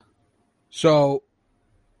So,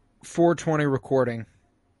 420 recording,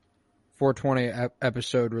 420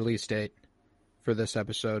 episode release date for this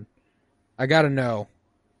episode. I got to know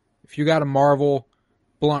if you got a Marvel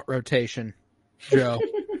blunt rotation, Joe.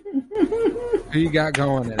 Who you got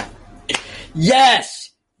going in it?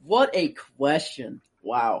 Yes! What a question.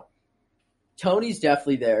 Wow. Tony's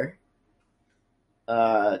definitely there.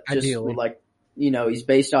 Ideally. He's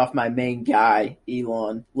based off my main guy,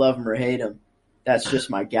 Elon. Love him or hate him. That's just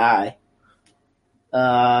my guy.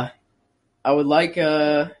 I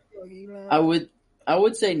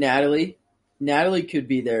would say Natalie. Natalie could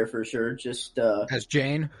be there for sure. Just As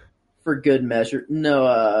Jane? for good measure.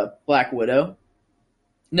 No, Black Widow.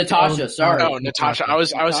 Natasha, sorry. Oh, Natasha. I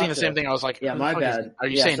was saying the same thing. I was like, Yeah, my bad. Are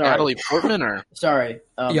you Yeah, saying sorry. Natalie Portman or? Sorry.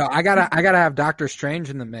 Yo, I gotta have Doctor Strange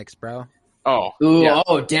in the mix, bro. Oh, Ooh, yeah.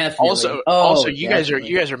 oh, definitely. You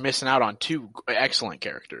definitely. guys are missing out on two excellent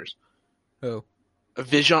characters. Who?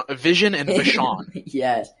 Vision and Vashon.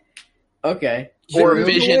 Yes. Okay. Or True.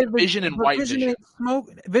 Vision and White Vision.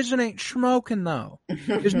 Vision ain't smoking though.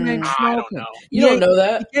 Vision ain't I smoking. don't know. You don't know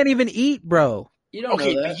that. He can't even eat, bro. You don't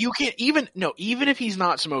Okay, know but that. you can't even if he's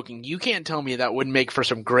not smoking, you can't tell me that wouldn't make for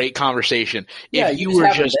some great conversation Yeah, if you just were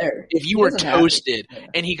have him just there. if you He were doesn't have to. toasted Yeah.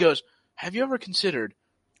 and he goes, "Have you ever considered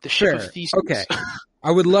the ship Sure. of Theseus?" Okay.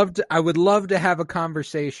 I would love to have a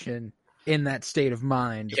conversation in that state of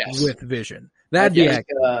mind Yes. with Vision. That'd be fair.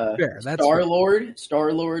 That's Star fair. Lord,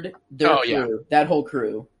 their Oh, crew, yeah. that whole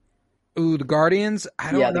crew. Ooh, the Guardians.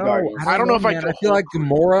 I don't Yeah, know. the Guardians. I don't know if man. I'd go I feel whole like crew.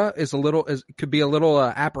 Gamora could be a little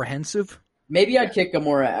apprehensive. Maybe I'd kick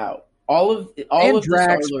Gamora out. All of And the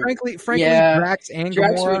Drax. Star-Lord. Frankly, Yeah. Drax and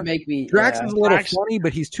Drax Gamora. would make me. Drax yeah. is a little Drax- funny,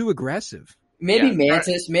 but he's too aggressive. Maybe Yeah,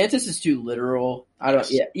 Mantis. Mantis is too literal. I don't.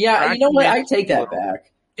 Yes. Yeah. Drax You know what? and I Mantis take is that literal. back.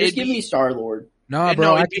 Just It'd give be- me Star Lord. No, No,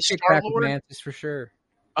 bro, I it'd could be kick back with Star-Lord. Mantis for sure.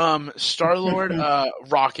 Star Lord,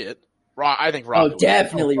 Rocket. I think Oh, Rocket.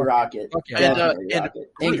 definitely fuck Rocket. Fuck yeah. Definitely And,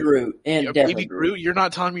 Rocket. And Groot. And Yeah, definitely Baby Groot. You're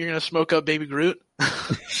not telling me you're gonna smoke up Baby Groot?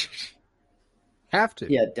 Have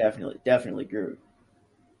to. Yeah, definitely Groot.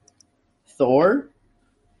 Thor.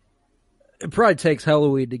 It probably takes hella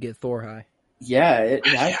weed to get Thor high. Yeah, it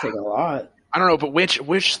has Yeah. taken a lot. I don't know, but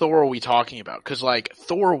which Thor are we talking about? Because like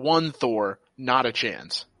Thor 1 Thor, not a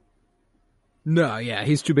chance. No, yeah,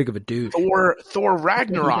 he's too big of a douche. Thor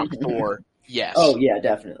Ragnarok Thor, yes. Oh yeah,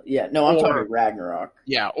 definitely. Yeah, no, I'm Or- talking Ragnarok.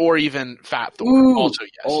 Yeah, or even Fat Thor, Ooh, also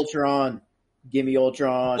yes. Ultron. Give me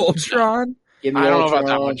Ultron. Ultron. Give me I don't know Ultron. about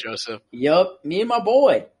that one, Joseph. Yup, me and my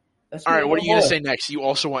boy. That's All me right, and what my are you gonna boy. say next? You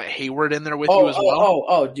also want Hayward in there with you as well?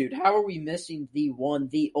 Oh, dude, how are we missing the one,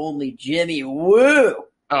 the only Jimmy Woo?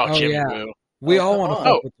 Oh, Jimmy yeah. Woo. We Oh, all come want to on.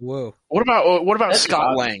 fuck Oh. with the Woo. What about That's Scott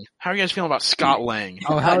awesome. Lang? How are you guys feeling about Scott Lang?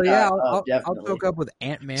 Oh hell yeah! I'll definitely. hook up with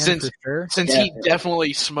Ant-Man Since- for sure. Since he Definitely.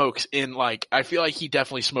 definitely smokes in I feel like he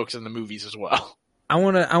definitely smokes in the movies as well. I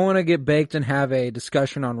wanna get baked and have a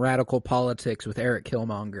discussion on radical politics with Eric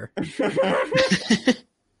Killmonger.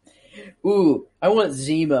 Ooh, I want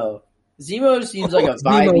Zemo. Zemo seems like a Zemo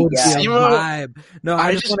vibey would be guy. a Zemo- vibe. No,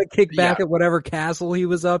 I just want to kick back at whatever castle he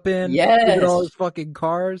was up in. Yes. Look at all his fucking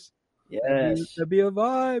cars. Yes. That'd be a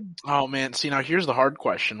vibe. Oh man, see now here's the hard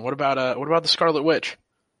question. What about the Scarlet Witch?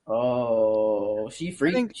 Oh, she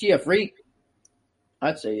freak. She a freak.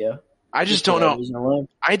 I'd say yeah. I just don't know. Reason alone.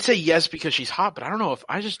 I'd say yes because she's hot, but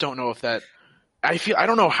I just don't know if that. I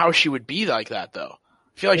don't know how she would be like that though.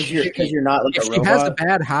 I feel like Because you're not like If a she robot. has a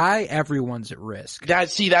bad high, everyone's at risk.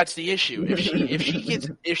 that's the issue.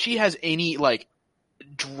 If she has any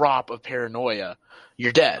drop of paranoia,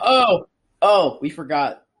 you're dead. Oh, we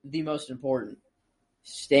forgot the most important.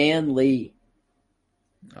 Stan Lee.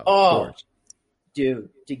 Of Oh, course. dude,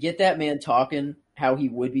 to get that man talking how he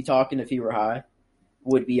would be talking if he were high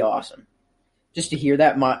would be awesome. Just to hear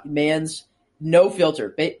that man's no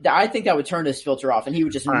filter. I think that would turn his filter off and he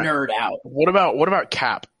would just All right. nerd out. What about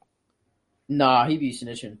Cap? Nah, he'd be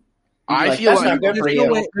snitching. He'd be I feel that's like not good for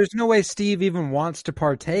you. There's no way Steve even wants to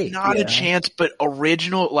partake. Not Yeah. a chance, but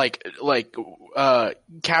original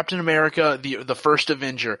Captain America, the first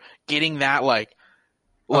Avenger, getting that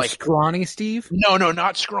Scrawny Steve? no,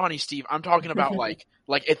 not scrawny Steve. I'm talking about like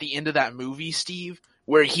at the end of that movie, Steve,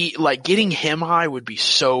 where he getting him high would be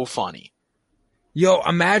so funny. Yo,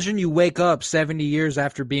 imagine you wake up 70 years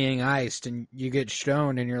after being iced and you get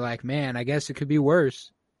stoned and you're like, man, I guess it could be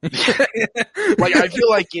worse. I feel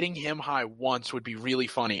like getting him high once would be really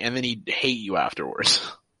funny, and then he'd hate you afterwards.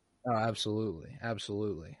 Oh, absolutely.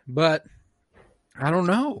 Absolutely. But I don't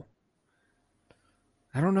know.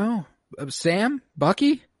 Sam?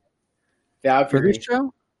 Bucky? For Valkyrie. this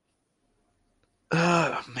show?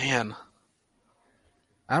 Man,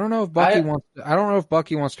 I don't know if Bucky wants. I don't know if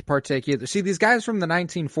Bucky wants to partake either. See, these guys from the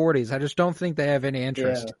 1940s, I just don't think they have any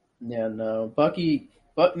interest. Yeah, no. Bucky,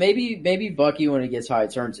 but maybe Bucky when he gets high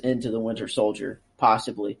turns into the Winter Soldier,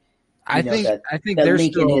 possibly. I think that there's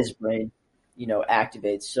link still in his brain,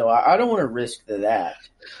 activates. So I don't want to risk that.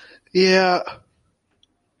 Yeah.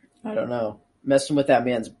 I don't know. Messing with that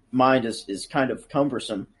man's mind is kind of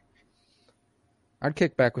cumbersome. I'd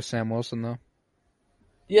kick back with Sam Wilson though.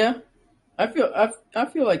 Yeah, I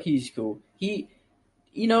feel like he's cool. He,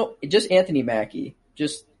 just Anthony Mackie,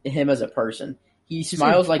 just him as a person. He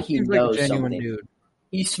smiles like he knows something. Dude.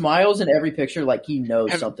 He smiles in every picture like he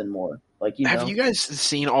knows something more. Like have you guys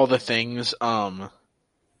seen all the things where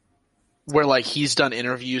like he's done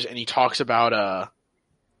interviews and he talks about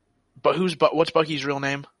what's Bucky's real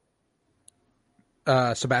name?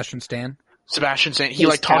 Sebastian Stan. Sebastian Stan. He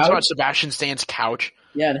talks about Sebastian Stan's couch.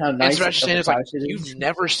 Yeah, and how nice. And Sebastian Stan is like, "You've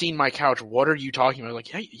never seen my couch. What are you talking about?"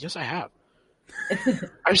 Like, yes, I have.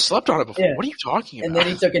 I've slept on it before. Yeah. What are you talking about? And then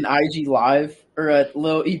he took an IG live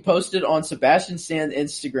he posted on Sebastian Stan's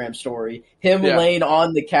Instagram story him laying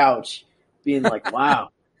on the couch, being like, "Wow,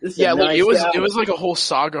 this is nice it was like a whole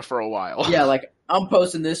saga for a while." Yeah, like I'm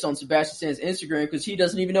posting this on Sebastian Stan's Instagram because he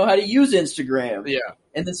doesn't even know how to use Instagram. Yeah,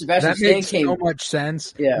 and then Sebastian Stan makes so much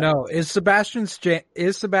sense. Yeah, no, is Sebastian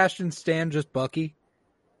Stan just Bucky?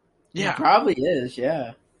 Yeah, he probably is.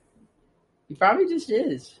 Yeah, he probably just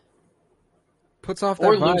is. Puts off that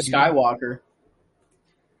or vibe, Luke Skywalker.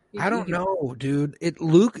 I don't know, dude.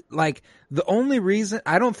 Luke, like, the only reason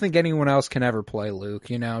I don't think anyone else can ever play Luke,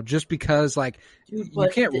 just because, like, you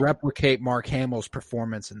can't replicate Mark Hamill's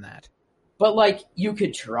performance in that. But like, you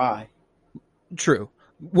could try. True.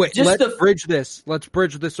 Wait, let's bridge this. Let's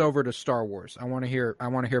bridge this over to Star Wars. I want to hear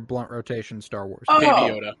blunt rotation Star Wars. Baby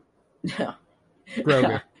Yoda. Yeah.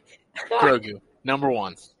 Grogu. Grogu. Number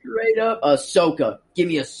 1. Straight up, Ahsoka. Give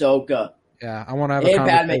me Ahsoka. Yeah, I want to have a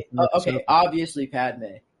conversation. Padme. Okay, obviously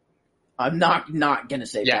Padme. I'm not gonna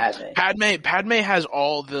say Padme. Padme has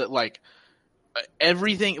all the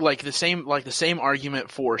everything the same argument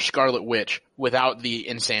for Scarlet Witch without the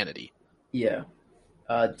insanity. Yeah,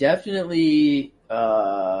 definitely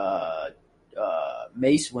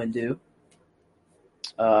Mace Windu.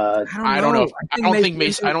 I don't know. I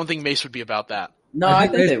don't think Mace would be about that. No, I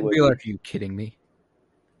think they would. Are you kidding me?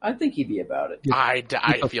 I think he'd be about it. I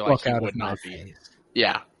feel like he would not be.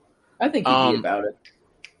 Yeah. I think he'd be about it.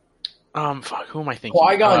 Fuck, who am I thinking?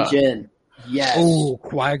 Qui-Gon Jinn. Yes. Oh,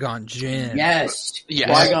 Qui-Gon Jinn. Yes.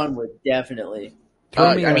 Qui-Gon would definitely.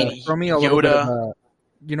 Throw me a Yoda. Little bit of,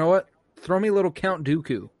 you know what? Throw me a little Count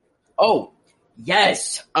Dooku. Oh,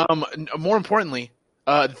 yes. More importantly,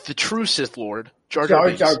 the true Sith Lord, Jar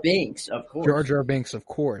Binks, of course. Jar Jar Binks, of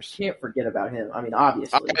course. Can't forget about him. I mean,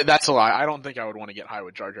 obviously. That's a lie. I don't think I would want to get high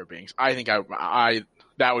with Jar Jar Binks. I think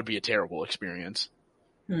that would be a terrible experience.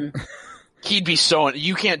 He'd be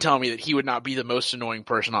you can't tell me that he would not be the most annoying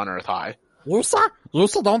person on Earth high. Lucy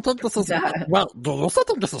don't think this is, well, do Lucy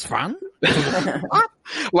think this is fun?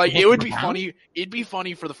 Like, it would be funny. It'd be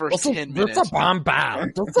funny for the first 10 minutes. It's a bomb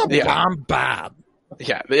bad. Bomb bad.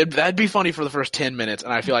 Yeah, that'd be funny for the first 10 minutes,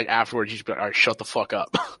 and I feel like afterwards you'd be like, all right, shut the fuck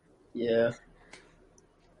up. Yeah.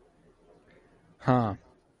 Huh.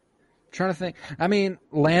 Trying to think. I mean,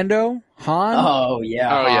 Lando? Han? Oh, yeah.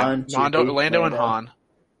 Han, Lando and Han.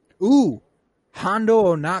 Ooh.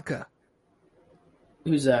 Hondo Onaka.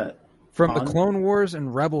 Who's that? From the Clone Wars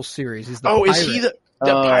and Rebels series. He's the pirate. Is he the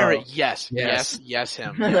pirate? Yes, him. Yes.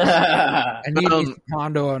 I need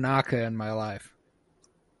Hondo Onaka in my life.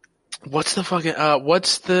 What's the fucking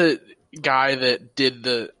what's the guy that did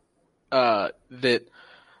the did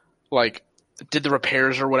the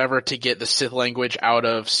repairs or whatever to get the Sith language out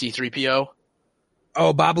of C-3PO?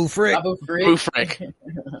 Oh, Babu Frick. Babu Frick.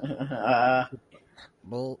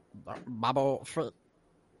 Babu Frick.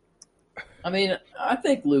 I mean, I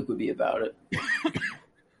think Luke would be about it.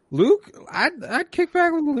 Luke? I'd kick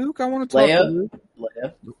back with Luke. I want to talk to Luke.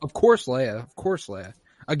 Leia. Of course, Leia.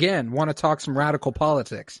 Again, want to talk some radical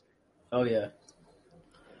politics. Oh, yeah.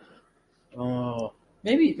 Oh,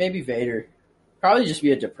 maybe Vader. Probably just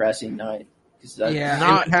be a depressing night.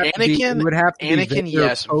 Not Anakin. It would have to Anakin, be Vader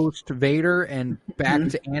yes. Post Vader and back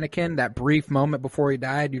to Anakin. That brief moment before he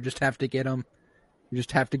died, you just have to get him. You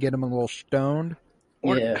just have to get him a little stoned.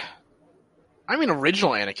 Yeah. I mean,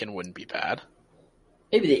 original Anakin wouldn't be bad.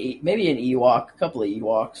 Maybe an Ewok, a couple of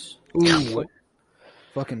Ewoks. Ooh,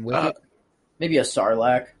 fucking Wicket. Maybe a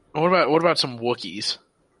Sarlacc. What about some Wookiees?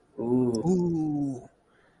 Ooh.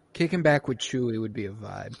 Kicking back with Chewie would be a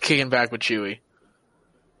vibe. Kicking back with Chewie.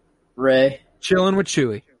 Rey. Chilling with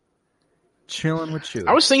Chewie.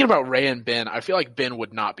 I was thinking about Rey and Ben. I feel like Ben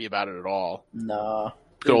would not be about it at all. Nah.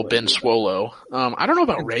 Good old Ben Swolo. I don't know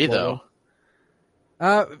about Ray though.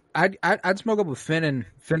 I'd smoke up with Finn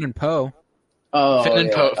and Poe. Oh, Finn and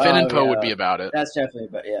yeah. Poe. Finn and Poe yeah. would be about it. That's definitely,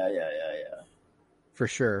 but yeah. For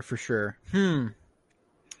sure. Is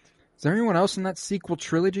there anyone else in that sequel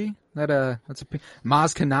trilogy that's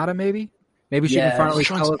Maz Kanata maybe? Maybe she can finally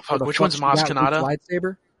tell us which one's Maz Kanata?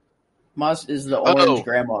 Lightsaber. Maz is the orange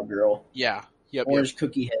grandma girl. Yeah. Yep. Orange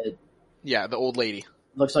cookie head. Yeah, the old lady.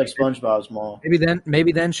 Looks like SpongeBob's mom.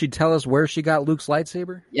 Maybe then she'd tell us where she got Luke's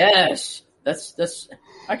lightsaber. Yes, that's.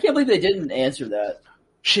 I can't believe they didn't answer that.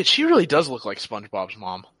 Shit, she really does look like SpongeBob's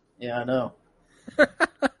mom. Yeah, I know.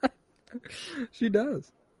 She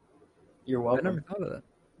does. You're welcome. I never thought of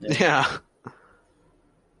that. Yeah.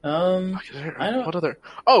 I don't. What other?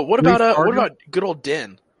 Oh, what about good old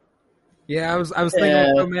Din? Yeah, I was thinking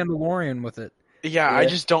of the Mandalorian with it. Yeah, I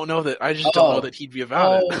just don't know that. I just don't know that he'd be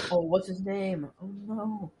about it. Oh, what's his name? Oh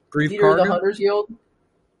no, Grief leader of Karga? the Hunters Guild,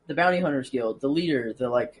 the Bounty Hunters Guild, the leader,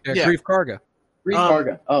 Grief Karga. Grief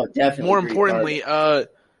Karga. Oh, definitely. More Grief importantly, Karga.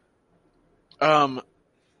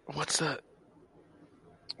 what's that?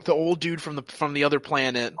 The old dude from the other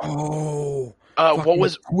planet. Oh, what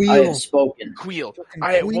was Queel? I have spoken. Queel?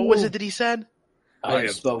 Queel. What was it that he said? I have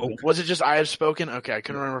spoken. Was it just I have spoken? Okay, I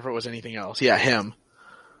couldn't remember if it was anything else. Yeah, him.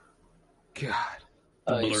 God,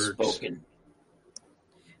 I have spoken.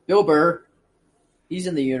 Bill Burr. He's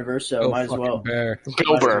in the universe, so might as well. Bear.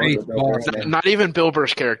 Bill Burr. Yeah. Not even Bill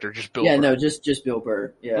Burr's character, just Bill Burr. Yeah, no, just Bill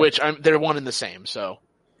Burr. Yeah. Which they're one and the same, so.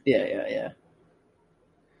 Yeah.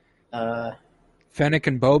 Fennec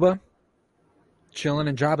and Boba chilling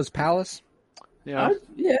in Jabba's palace. Yeah.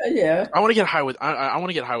 Yeah. I want to get high with I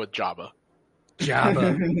want to get high with Jabba.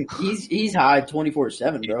 Jabba. he's high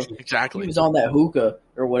 24/7, bro. Exactly. He was on that hookah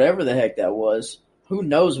or whatever the heck that was. Who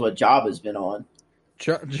knows what Jabba's been on?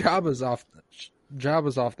 Jabba's off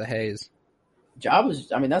the haze.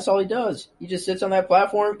 Jabba's. I mean, that's all he does. He just sits on that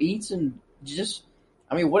platform, eats, and just.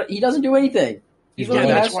 I mean, what he doesn't do anything. He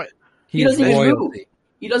that's why he doesn't even move.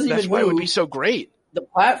 He doesn't that's even why move. it would be so great. The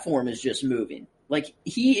platform is just moving. Like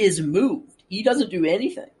he is moved. He doesn't do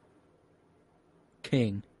anything.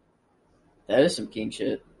 King. That is some king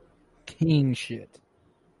shit. King shit.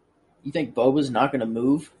 You think Boba's not going to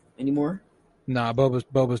move anymore? Nah, Boba's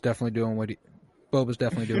definitely doing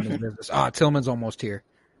his business. Tillman's almost here.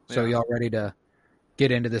 So y'all ready to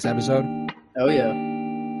get into this episode? Oh yeah.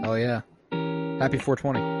 Hell yeah. Happy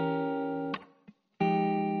 420.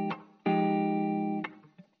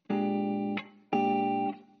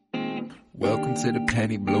 Welcome to the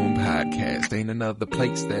Penny Bloom Podcast. Ain't another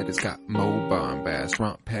place that has got more bombast.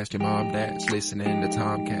 Romp past your mom, dads, listening to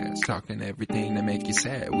Tomcats, talking everything that make you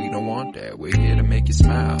sad. We don't want that. We're here to make you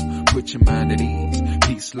smile. Put your mind at ease.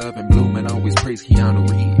 Peace, love, and bloom, and always praise Keanu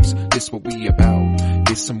Reeves. This what we about.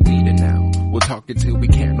 Get some weed in now. We'll talk until we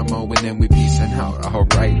can't no more, and then we peacing out.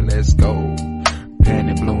 Alright, let's go.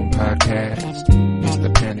 Penny Bloom Podcast. It's the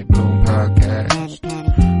Penny Bloom Podcast.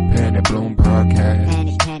 Penny Bloom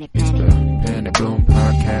Podcast. It's the Penny Bloom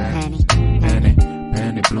Podcast.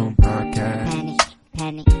 Penny Bloom Podcast.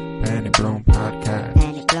 Penny Bloom Podcast.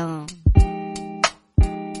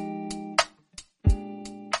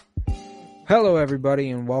 Hello, everybody,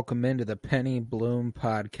 and welcome into the Penny Bloom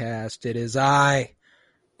Podcast. It is I,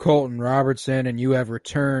 Colton Robertson, and you have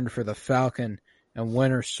returned for the Falcon and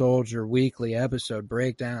Winter Soldier weekly episode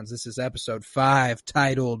breakdowns. This is episode 5,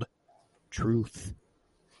 titled Truth.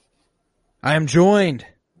 I am joined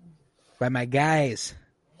by my guys,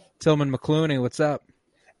 Tillman McClooney. What's up?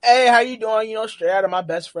 Hey, how you doing? You know, straight out of my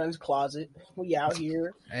best friend's closet. We out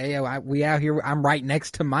here. Hey, we out here. I'm right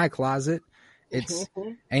next to my closet. It's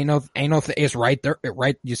it's right there.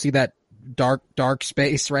 Right, you see that dark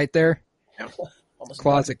space right there?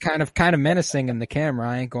 Closet, kind of menacing in the camera.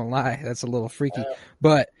 I ain't gonna lie, that's a little freaky.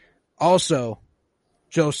 But also,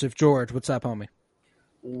 Joseph George, what's up, homie?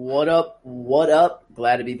 What up?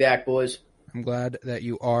 Glad to be back, boys. I'm glad that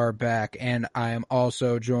you are back, and I am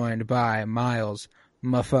also joined by Miles,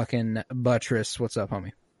 my fucking buttress. What's up,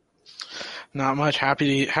 homie? Not much.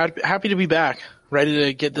 Happy to be back. Ready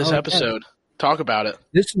to get this episode. Talk about it.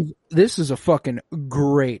 This is a fucking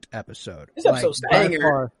great episode. This episode's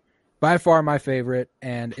banger. By far my favorite,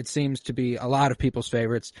 and it seems to be a lot of people's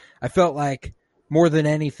favorites. I felt like more than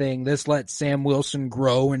anything, this let Sam Wilson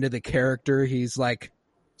grow into the character he's like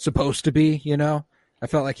supposed to be. You know, I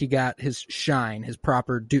felt like he got his shine, his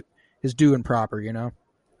due and proper. You know,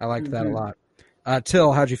 I liked that a lot.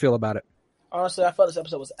 Till, how'd you feel about it? Honestly, I felt this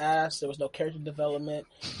episode was ass. There was no character development.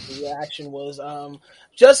 The reaction was,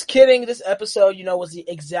 just kidding. This episode, was the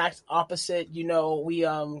exact opposite.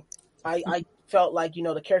 I felt like, you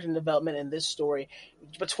know, the character development in this story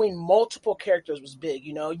between multiple characters was big.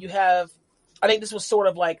 You know, you have, I think this was sort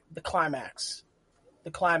of like the climax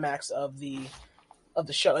of the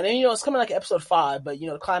show. And then, you know, it's coming like episode 5, but, you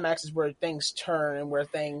know, the climax is where things turn and where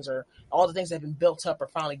things are, all the things that have been built up are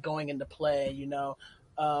finally going into play, you know.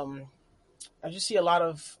 I just see a lot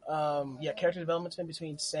of, character development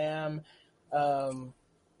between Sam,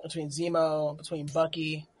 between Zemo, between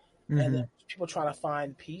Bucky, and then people trying to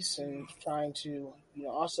find peace and trying to, you know,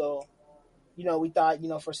 also, you know, we thought, you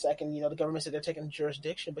know, for a second, you know, the government said they're taking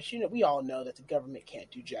jurisdiction, but, you know, we all know that the government can't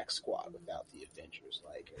do jack squat without the Avengers.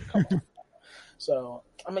 Like, come on. So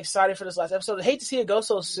I'm excited for this last episode. I hate to see it go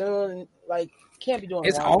so soon. Like, can't be doing.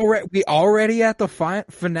 It's already at the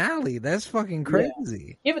finale. That's fucking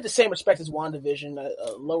crazy. Yeah. Give it the same respect as WandaVision,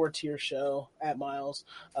 a lower tier show at Miles.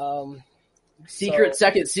 Secret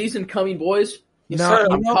second season coming, boys. No,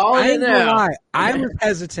 I'm calling it now. I was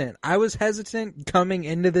hesitant. I was hesitant coming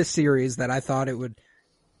into this series that I thought it would,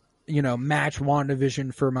 you know, match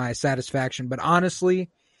WandaVision for my satisfaction. But honestly,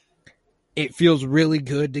 it feels really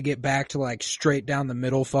good to get back to like straight down the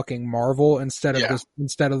middle fucking Marvel instead of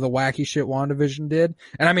the wacky shit WandaVision did.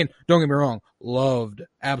 And I mean, don't get me wrong,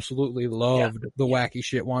 absolutely loved the wacky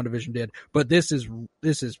shit WandaVision did. But this is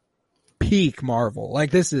peak Marvel.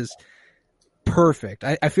 Like, this is perfect.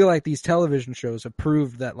 I feel like these television shows have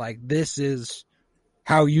proved that, like, this is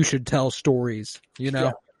how you should tell stories, you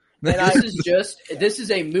know? Yeah. And this is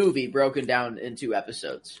a movie broken down into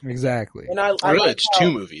episodes. Exactly. And I really, like it's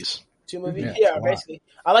 2 movies. 2 movies? Yeah, basically.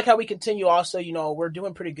 I like how we continue also, you know, we're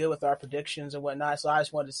doing pretty good with our predictions and whatnot, so I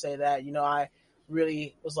just wanted to say that, you know, I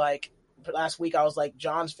really was like, last week I was like,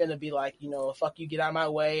 John's finna be like, you know, fuck you, get out of my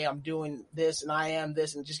way, I'm doing this and I am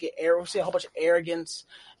this, and just see a whole bunch of arrogance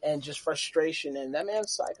and just frustration, and that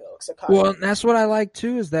man's psycho. Well, that's what I like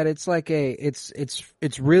too, is that it's like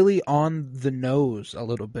it's really on the nose a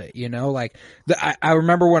little bit, you know, like I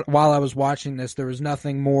remember while I was watching this, there was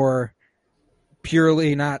nothing more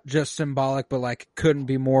purely not just symbolic, but like couldn't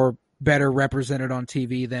be more better represented on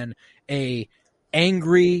TV than a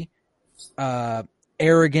angry,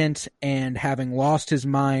 arrogant, and having lost his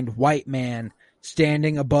mind white man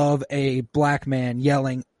standing above a black man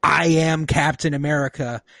yelling, "I am Captain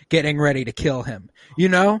America," getting ready to kill him. You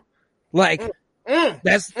know? Like,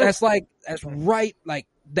 that's right. Like,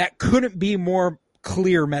 that couldn't be more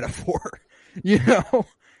clear metaphor. You know?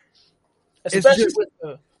 Especially with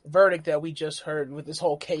the verdict that we just heard with this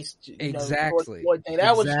whole case. Exactly. Floyd thing.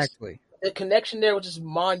 That was the connection there was just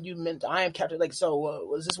monument. I am Captain. Like, so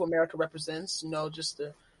was this what America represents? You know, just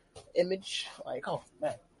the image. Like, oh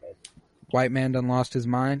man, white man done lost his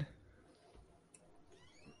mind.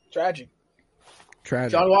 Tragic.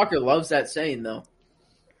 John Walker loves that saying, though.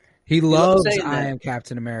 He loves "I am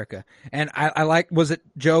Captain America," and I like. Was it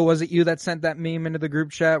Joe? Was it you that sent that meme into the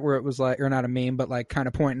group chat where it was like, or not a meme, but like kind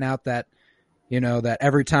of pointing out that, you know, that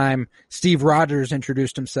every time Steve Rogers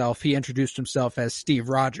introduced himself, he introduced himself as Steve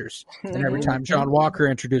Rogers. And every time John Walker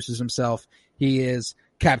introduces himself, he is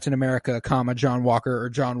Captain America, John Walker, or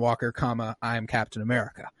John Walker, I am Captain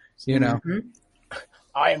America. You know?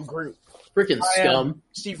 I am Groot. Freaking scum.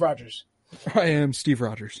 Steve Rogers. I am Steve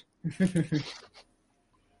Rogers.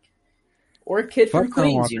 Or a kid from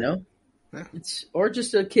Queens, you know? Or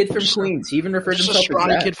just a kid from Queens. He even referred to himself as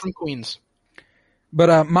that. A kid from Queens.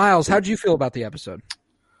 But Miles, how'd you feel about the episode?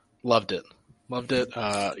 Loved it.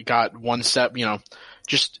 Got one step, you know,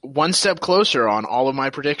 just one step closer on all of my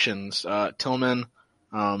predictions. Tillman,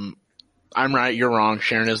 I'm right, you're wrong.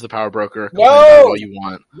 Sharon is the power broker. No! All you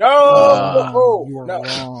want. No! You are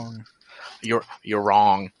wrong. You're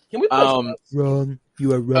wrong. Can we wrong.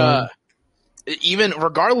 You are wrong. Even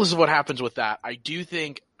regardless of what happens with that, I do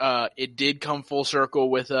think it did come full circle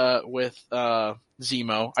with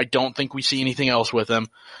Zemo. I don't think we see anything else with him.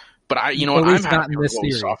 But I'm happy with what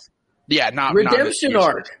we saw. Yeah, not redemption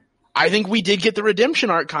arc. I think we did get the redemption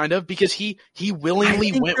arc, kind of, because he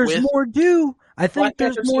willingly went with. There's more due. I think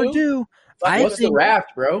there's more due. What's the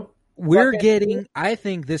raft, bro? I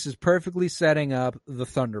think this is perfectly setting up the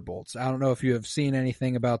Thunderbolts. I don't know if you have seen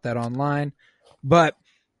anything about that online, but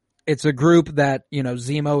it's a group that, you know,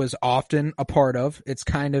 Zemo is often a part of. It's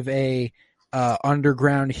kind of a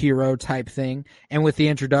underground hero type thing. And with the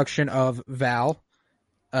introduction of Val,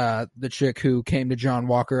 the chick who came to John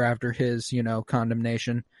Walker after his, you know,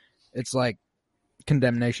 condemnation, it's like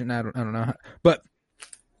condemnation. I don't know, but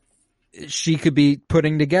she could be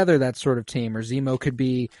putting together that sort of team, or Zemo could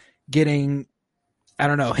be getting, I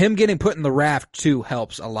don't know, him getting put in the raft too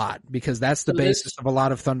helps a lot, because that's the basis of a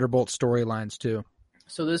lot of Thunderbolt storylines too.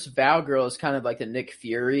 So this Val girl is kind of like the Nick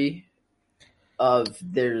Fury of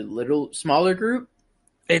their little smaller group.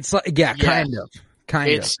 It's like, kind of.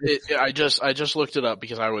 I just looked it up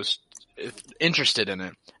because I was interested in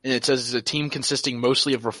it, and it says it's a team consisting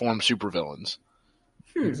mostly of reformed supervillains.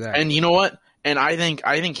 Exactly. And you know what? And I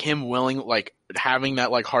think him having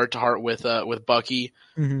that heart to heart with Bucky,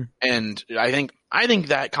 and I think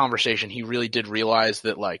that conversation he really did realize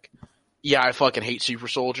that I fucking hate super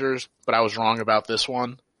soldiers, but I was wrong about this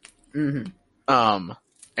one. Mm-hmm.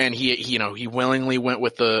 And he willingly went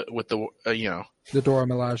with the the Dora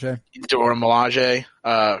Milaje. Dora Milaje.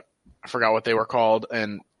 I forgot what they were called,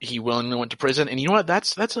 and he willingly went to prison. And you know what?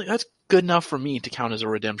 That's good enough for me to count as a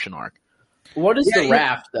redemption arc. What is the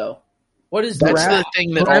raft, though? What is that's the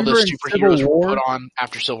thing that all the superheroes were put on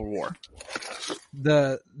after Civil War?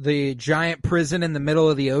 The giant prison in the middle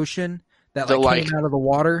of the ocean that came out of the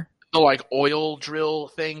water. The oil drill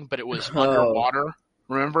thing, but it was underwater.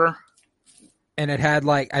 Remember? And it had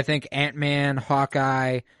I think Ant-Man,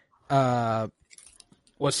 Hawkeye.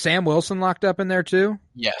 Was Sam Wilson locked up in there too?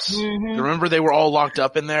 Yes. Mm-hmm. Remember they were all locked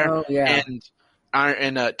up in there. Oh yeah.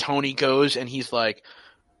 And Tony goes and he's like.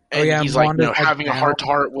 And he's having a heart to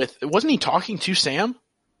heart with. Wasn't he talking to Sam?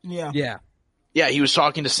 Yeah. Yeah. Yeah, he was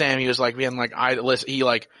talking to Sam. He was being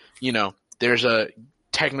there's a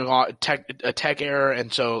tech error,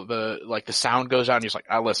 and so the sound goes out, and he's like,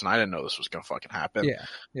 listen, I didn't know this was gonna fucking happen. Yeah.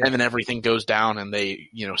 And then everything goes down, and they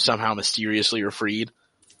somehow mysteriously are freed.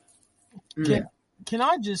 Can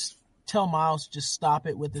I just tell Miles just stop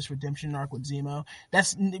it with this redemption arc with Zemo?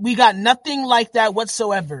 We got nothing like that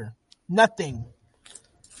whatsoever. Nothing.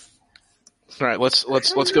 All right, let's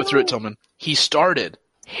go through it, Tillman. He started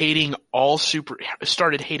hating all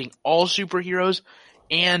superheroes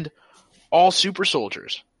and all super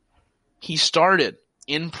soldiers. He started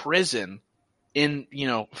in prison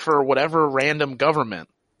for whatever random government.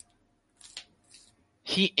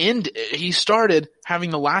 He started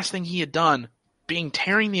having the last thing he had done being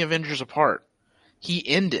tearing the Avengers apart. He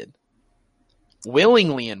ended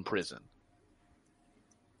willingly in prison.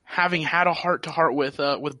 Having had a heart-to-heart with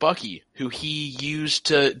Bucky, who he used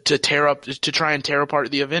to try and tear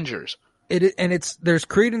apart the Avengers. There's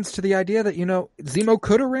credence to the idea that Zemo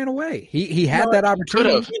could have ran away. He had that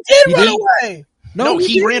opportunity. He did run away. No,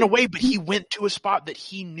 he ran away, but he went to a spot that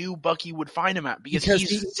he knew Bucky would find him at because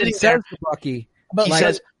he's sitting there. To Bucky, he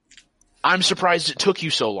says, "I'm surprised it took you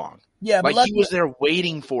so long." Yeah, but he was there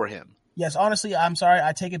waiting for him. Yes, honestly, I'm sorry.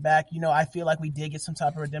 I take it back. I feel like we did get some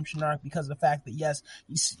type of redemption arc because of the fact that, yes,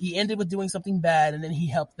 he ended with doing something bad, and then he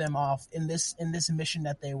helped them off in this mission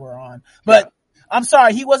that they were on. But I'm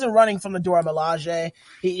sorry, he wasn't running from the Dora Milaje.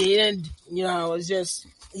 He didn't, it was just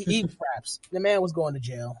he perhaps the man was going to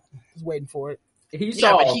jail. He was waiting for it. He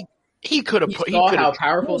saw. But he could have. He saw how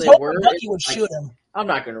powerful they were. Bucky would shoot him. I'm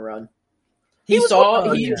not going to run. He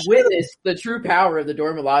witnessed the true power of the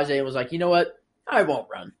Dora Milaje and was like, you know what? I won't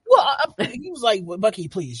run. Well, he was like, Bucky,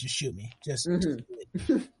 please just shoot me. Just do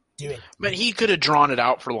it. But he could have drawn it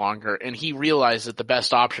out for longer, and he realized that the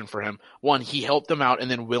best option for him, one, he helped them out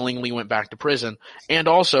and then willingly went back to prison. And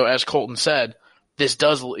also, as Colton said, this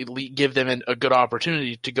does give them a good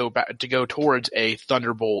opportunity to go towards a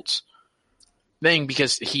Thunderbolts thing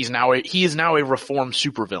because he is now a reformed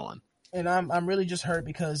supervillain. And I'm really just hurt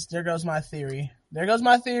because there goes my theory. There goes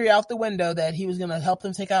my theory out the window that he was going to help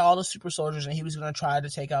them take out all the super soldiers and he was going to try to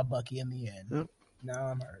take out Bucky in the end. Yep. Now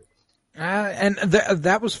I'm hurt. And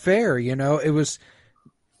that was fair,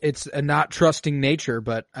 it's a not trusting nature,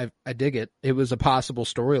 but I dig it. It was a possible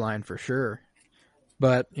storyline for sure.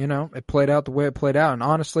 But, it played out the way it played out. And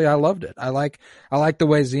honestly, I loved it. I like the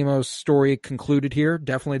way Zemo's story concluded here.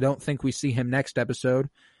 Definitely don't think we see him next episode.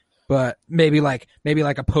 But maybe like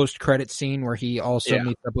a post-credit scene where he also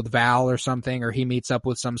meets up with Val or something, or he meets up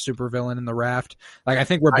with some supervillain in the raft. I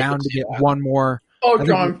think we're bound to get one more.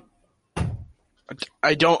 Ultron.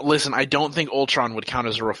 I don't think Ultron would count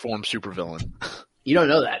as a reformed supervillain. You don't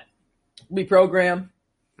know that. We program.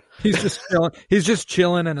 He's just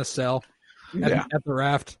chilling in a cell at the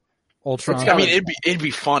raft. Ultron. I mean, it'd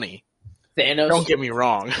be funny. Thanos. Don't get me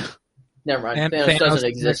wrong. Never mind. Thanos doesn't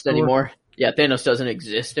exist anymore. Yeah, Thanos doesn't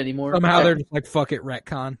exist anymore. Somehow they're just like, fuck it,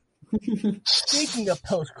 retcon. Speaking of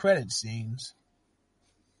post-credit scenes.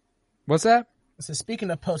 What's that? So speaking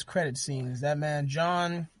of post-credit scenes, that man,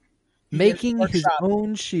 John... Making his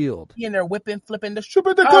own shield. He in there flipping the... I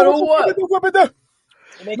don't know what. What's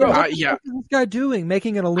this guy doing?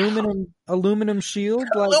 Making an aluminum shield?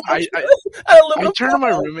 I turned to my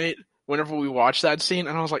roommate whenever we watched that scene,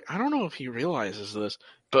 and I was like, I don't know if he realizes this,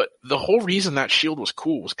 but the whole reason that shield was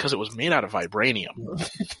cool was because it was made out of vibranium.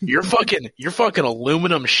 Your fucking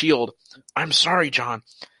aluminum shield. I'm sorry, John.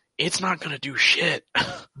 It's not gonna do shit. I'm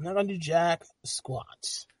not gonna do jack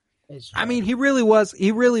squats. I mean, he really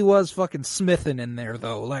was fucking smithing in there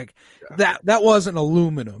though. Like that wasn't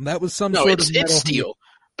aluminum. That was some sort of metal. It's steel.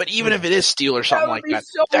 But even if it is steel or something like that,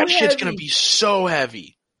 so that shit's heavy. gonna be so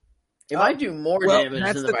heavy. It might do more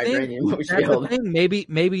damage than the vibranium That's shield. the thing.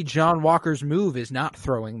 Maybe John Walker's move is not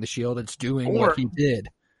throwing the shield; it's doing what he did.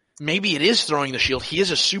 Maybe it is throwing the shield. He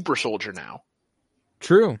is a super soldier now.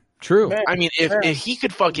 True. Man, I mean, if he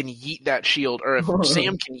could fucking yeet that shield, or if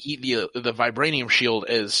Sam can yeet the vibranium shield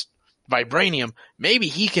as vibranium, maybe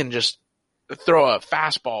he can just throw a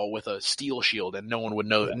fastball with a steel shield, and no one would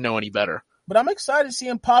know any better. But I'm excited to see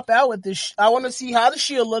him pop out with this. I want to see how the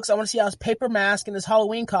shield looks. I want to see how his paper mask and his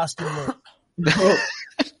Halloween costume look.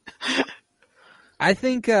 I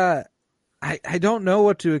think I don't know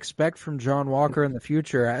what to expect from John Walker in the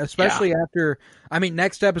future, especially after. I mean,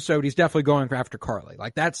 next episode he's definitely going after Carly.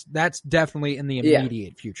 Like that's definitely in the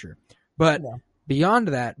immediate future. But beyond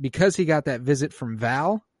that, because he got that visit from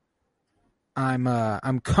Val,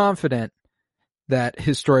 I'm confident that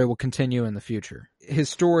his story will continue in the future. His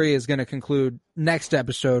story is going to conclude next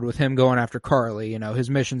episode with him going after Carly. You know, his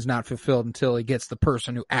mission's not fulfilled until he gets the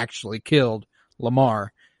person who actually killed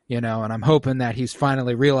Lamar. You know, and I'm hoping that he's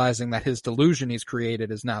finally realizing that his delusion he's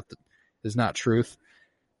created is not truth.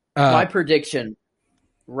 My prediction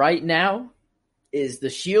right now is the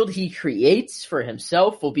shield he creates for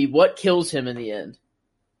himself will be what kills him in the end.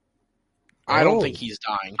 I don't think he's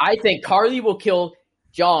dying. I think Carly will kill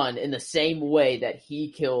John in the same way that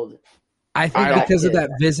he killed. I think because of that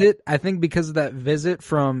visit. I think because of that visit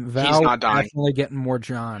from Val, he's not dying. Definitely getting more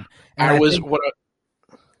John. And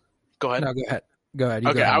go ahead. No, go ahead. Go ahead.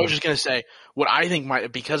 Okay, I was just gonna say what I think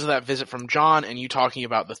might, because of that visit from John, and you talking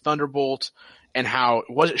about the Thunderbolt and how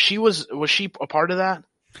was she a part of that?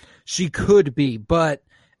 She could be, but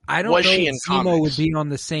I don't know if Zemo comics? would be on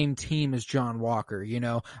the same team as John Walker. You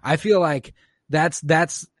know, I feel like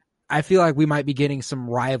I feel like we might be getting some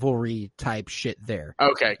rivalry type shit there.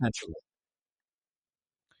 Okay.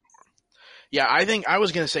 Yeah, I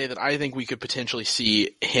was going to say that I think we could potentially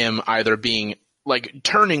see him either being like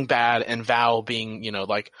turning bad and Val being, you know,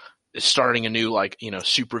 like starting a new, like, you know,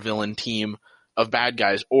 supervillain team of bad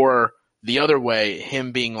guys, or the other way,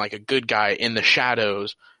 him being like a good guy in the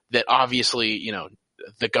shadows that obviously, you know,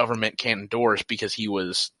 the government can't endorse because he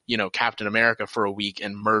was, you know, Captain America for a week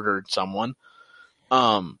and murdered someone.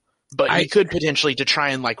 But he could potentially, to try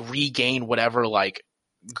and like regain whatever, like,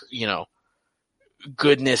 you know,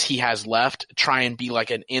 goodness he has left, try and be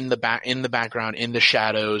like an in the background, in the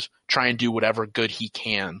shadows, try and do whatever good he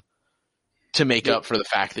can to make up for the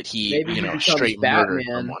fact that he, maybe you know, he straight murdered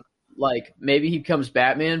someone. Like maybe he becomes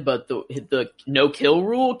Batman, but the no kill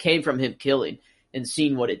rule came from him killing and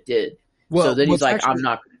seeing what it did. Well, so then he's like, I'm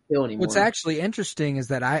not going to kill anymore. What's actually interesting is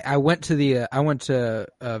that I went to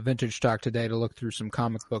Vintage Stock today to look through some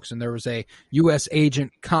comic books, and there was a U.S.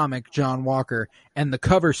 agent comic, John Walker, and the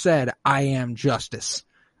cover said, "I am justice,"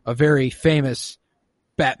 a very famous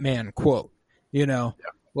Batman quote. You know,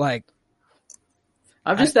 like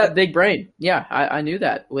I'm just that big brain. Yeah, I knew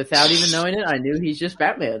that without even knowing it. I knew he's just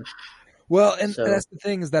Batman. Well, and that's the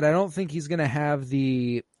thing, is that I don't think he's going to have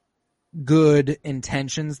the good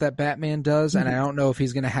intentions that Batman does, and I don't know if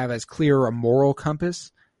he's going to have as clear a moral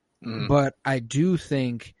compass, but I do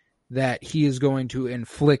think that he is going to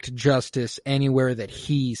inflict justice anywhere that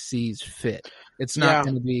he sees fit. It's not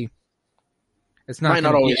going to be. It's not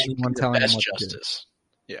going to be anyone telling him what justice.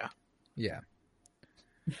 To do. Yeah.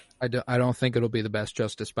 I don't think it'll be the best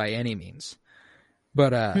justice by any means,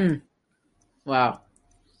 but wow.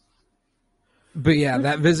 But yeah,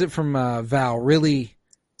 that visit from Val really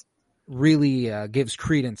gives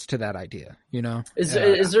credence to that idea, you know? Is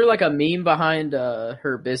there like a meme behind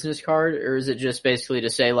her business card, or is it just basically to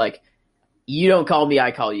say like, you don't call me,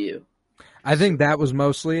 I call you? I think that was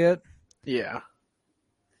mostly it. Yeah.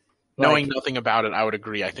 Knowing nothing about it, I would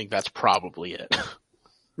agree. I think that's probably it.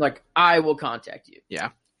 Like, I will contact you. Yeah.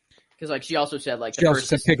 Because like she also said, like, she also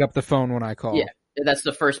said pick up the phone when I call. Yeah, that's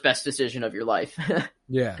the first best decision of your life.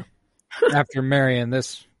 Yeah. After marrying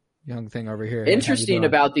this young thing over here. Interesting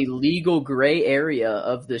about the legal gray area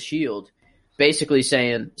of the shield. Basically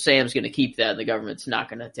saying Sam's going to keep that and the government's not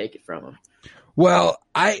going to take it from him. Well,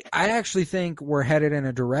 I actually think we're headed in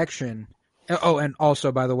a direction. Oh, and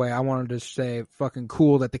also, by the way, I wanted to say fucking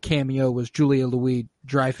cool that the cameo was Julia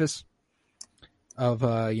Louis-Dreyfus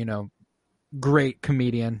of, you know, great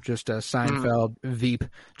comedian, just a Seinfeld Veep,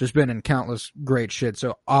 just been in countless great shit.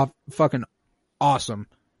 So fucking awesome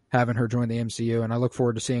having her join the MCU, and I look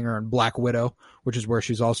forward to seeing her in Black Widow, which is where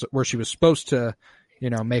she was supposed to, you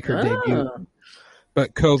know, make her debut.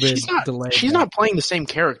 But COVID delayed. She's not playing the same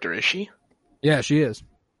character, is she? Yeah, she is.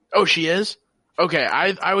 Oh, she is? Okay,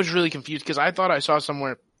 I was really confused because I thought I saw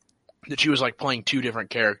somewhere that she was like playing 2 different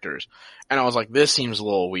characters, and I was like, this seems a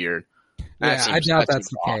little weird. Yeah, I doubt that's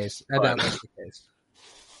the case. I doubt that's the case.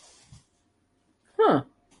 Huh.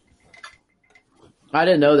 I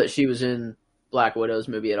didn't know that she was in Black Widow's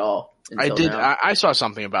movie at all. I did. I saw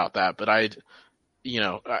something about that, but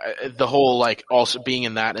the whole like also being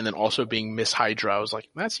in that and then also being Miss Hydra, I was like,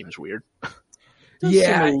 that seems weird.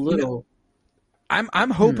 Yeah, a little. I'm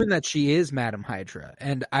hoping that she is Madam Hydra,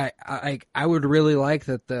 and I would really like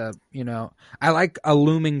that I like a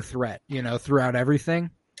looming threat, throughout everything.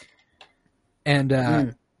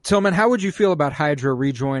 And Tillman, how would you feel about Hydra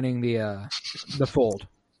rejoining the fold?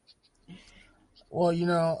 Well,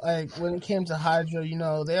 like when it came to Hydra,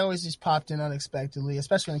 they always just popped in unexpectedly,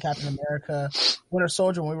 especially in Captain America, Winter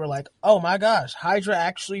Soldier, when we were like, oh my gosh, Hydra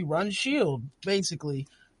actually runs S.H.I.E.L.D., basically,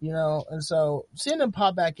 and so seeing them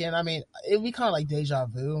pop back in, I mean, it'd be kind of like deja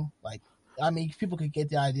vu. Like, I mean, people could get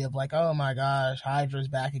the idea of like, oh my gosh, Hydra's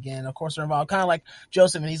back again. Of course, they're involved. Kind of like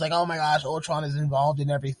Joseph, and he's like, oh my gosh, Ultron is involved in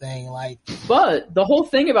everything. Like, but the whole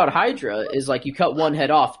thing about Hydra is like you cut one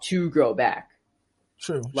head off to grow back.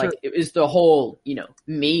 True. Like, it is the whole,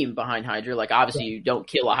 meme behind Hydra. Like, obviously, you don't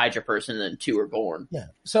kill a Hydra person and then 2 are born. Yeah.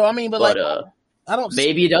 So, I mean, but like, I don't.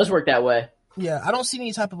 Maybe it does work that way. Yeah, I don't see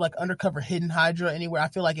any type of like undercover hidden Hydra anywhere. I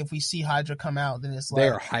feel like if we see Hydra come out, then it's like they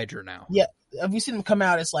are Hydra now. Yeah, if we see them come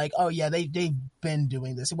out, it's like, oh yeah, they've been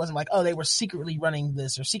doing this. It wasn't like, oh, they were secretly running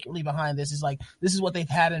this or secretly behind this. It's like this is what they've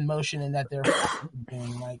had in motion and that they're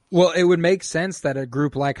doing. Like, well, it would make sense that a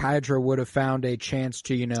group like Hydra would have found a chance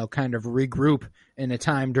to kind of regroup in a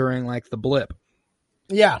time during like the blip.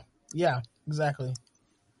 Yeah, exactly.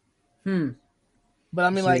 But I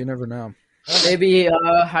mean, so you never know. Maybe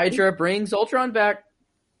Hydra brings Ultron back.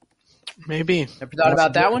 Maybe. Ever thought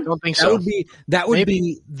about that one? I don't think so. That would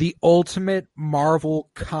be the ultimate Marvel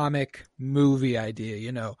comic movie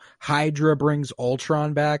idea. Hydra brings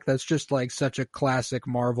Ultron back. That's just like such a classic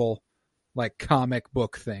Marvel like comic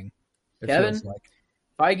book thing. Kevin,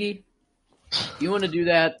 Feige, if you want to do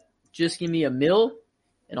that, just give me $1 million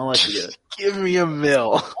and I'll let you do it. Give me $1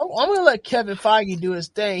 million. I'm going to let Kevin Feige do his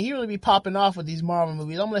thing. He really be popping off with these Marvel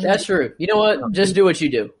movies. That's true. You know what? Just do what you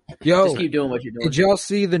do. Yo, just keep doing what you're doing. Did y'all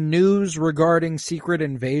see the news regarding Secret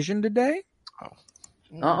Invasion today?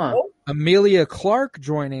 Emilia Clarke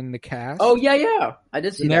joining the cast. Oh, yeah. I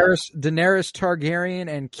did see that. Daenerys Targaryen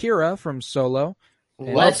and Kira from Solo.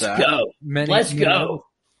 Let's go. Let's go.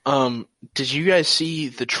 Did you guys see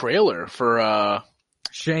the trailer for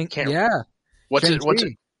Yeah. What's it?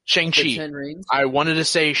 Shang-Chi. Rings. I wanted to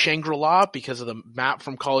say Shangri-La because of the map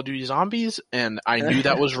from Call of Duty Zombies, and I knew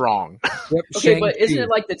that was wrong. Yep, okay, but isn't it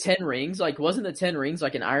like the 10 Rings? Like, wasn't the 10 Rings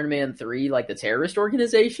like in Iron Man 3, like the terrorist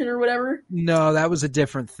organization or whatever? No, that was a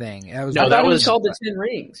different thing. That was called the 10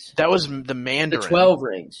 Rings. That was the Mandarin. The 12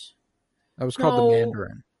 Rings. That was called the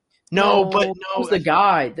Mandarin. No, it was the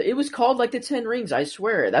guy. It was called like the 10 Rings, I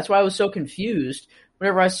swear. That's why I was so confused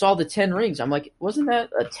whenever I saw the 10 Rings. I'm like, wasn't that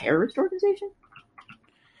a terrorist organization?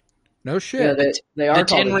 No shit. Yeah, they are the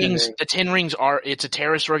 10 Rings. The 10 Rings it's a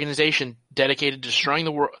terrorist organization dedicated to destroying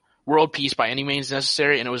the world peace by any means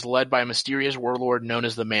necessary, and it was led by a mysterious warlord known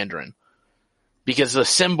as the Mandarin. Because the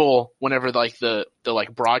symbol, whenever like the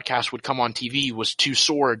broadcast would come on TV, was 2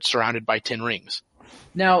 swords surrounded by 10 rings.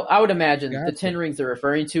 Now, I would imagine the 10 Rings they're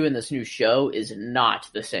referring to in this new show is not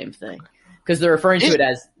the same thing. Because they're referring to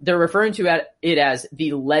it as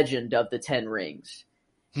the legend of the 10 Rings.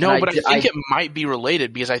 No, but I think it might be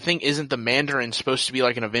related because I think isn't the Mandarin supposed to be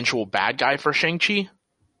like an eventual bad guy for Shang-Chi?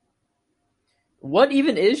 What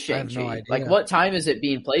even is Shang-Chi? I have no idea. Like, what time is it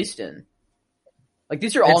being placed in? Like,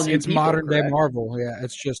 these are all new It's people, modern correct? day Marvel. Yeah,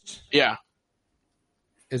 it's just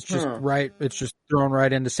It's just right. It's just thrown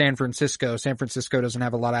right into San Francisco. San Francisco doesn't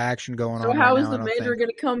have a lot of action going on. So how right is now, the Mandarin going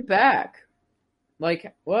to come back?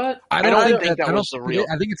 Like, what? I don't think that was the real.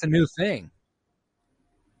 I think it's a new thing.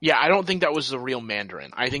 Yeah, I don't think that was the real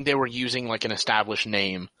Mandarin. I think they were using like an established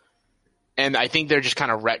name. And I think they're just kind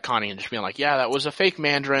of retconning and just being like, yeah, that was a fake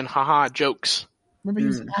Mandarin. Haha, jokes. Remember, he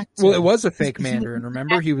was an actor. Well, it was a fake Mandarin.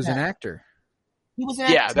 Remember, he was an actor. He was an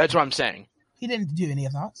actor. Yeah, that's what I'm saying. He didn't do any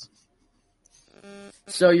of that.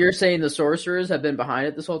 So you're saying the sorcerers have been behind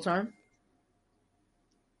it this whole time?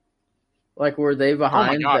 Like, were they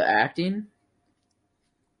behind the acting?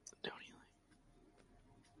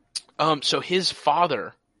 So his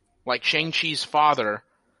father, like Shang-Chi's father,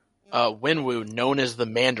 Wenwu, known as the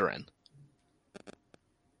Mandarin.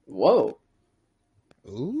 Whoa.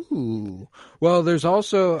 Ooh. Well, there's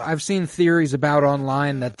also, I've seen theories about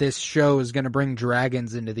online that this show is going to bring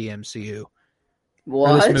dragons into the MCU.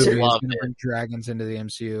 What? This movie is going to bring dragons into the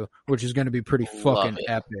MCU, which is going to be pretty fucking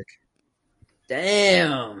epic.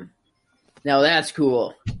 Damn. Now that's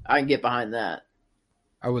cool. I can get behind that.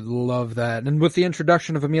 I would love that. And with the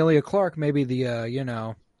introduction of Emilia Clarke, maybe the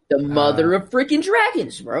the mother of freaking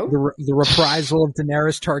dragons, bro. The reprisal of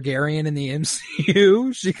Daenerys Targaryen in the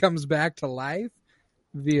MCU. She comes back to life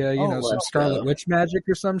via some Scarlet Witch magic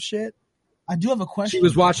or some shit. I do have a question. She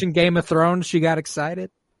was watching Game of Thrones. She got excited.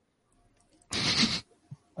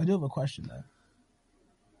 I do have a question though.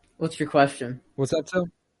 What's your question? What's that, Phil?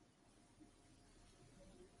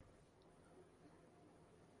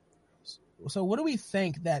 So what do we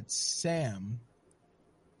think that Sam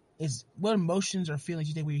is? What emotions or feelings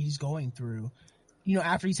do you think he's going through?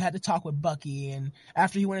 After he's had to talk with Bucky and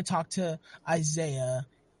after he went to talk to Isaiah,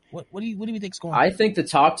 what do you think's going on? I think the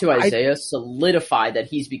talk to Isaiah solidified that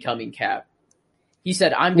he's becoming Cap. He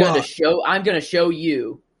said, I'm going to show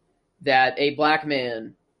you that a black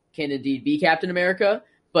man can indeed be Captain America,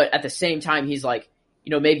 but at the same time he's like,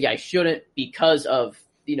 maybe I shouldn't because of,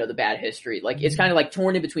 the bad history. Like it's kind of like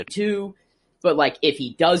torn in between two, but like if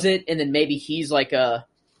he does it and then maybe he's like I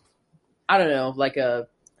don't know.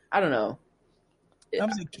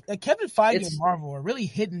 Kevin Feige and Marvel are really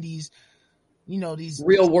hitting these these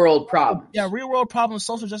real world problems. Yeah, real world problems,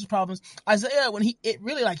 social justice problems. Isaiah, it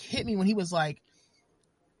really like hit me when he was like,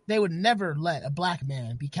 they would never let a black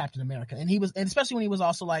man be Captain America, and especially when he was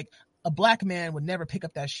also like, a black man would never pick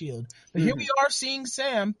up that shield. But here we are seeing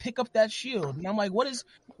Sam pick up that shield, and I'm like, what is?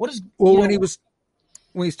 Well,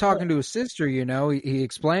 when he's talking to his sister, he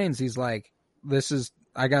explains, he's like,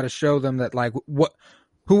 I got to show them that like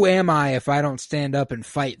who am I if I don't stand up and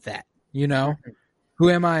fight that? Who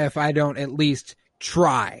am I if I don't at least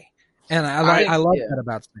try? And I love that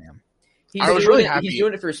about Sam. I was really happy. He's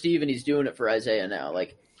doing it for Steve and he's doing it for Isaiah now.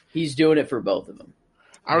 Like he's doing it for both of them.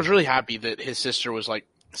 I was really happy that his sister was like,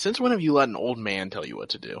 since when have you let an old man tell you what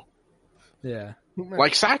to do? Yeah.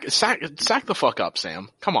 Like sack the fuck up, Sam.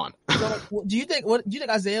 Come on. So, do you think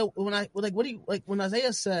Isaiah when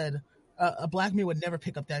Isaiah said a black man would never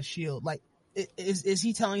pick up that shield? Like, is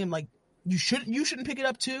he telling him like you shouldn't pick it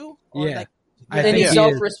up too? Or, yeah. Like, any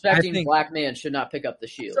self-respecting black man should not pick up the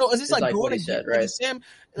shield. So is this like going what he said, right? Sam?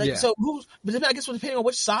 So but then I guess depending on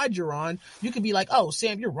which side you're on, you could be like, oh,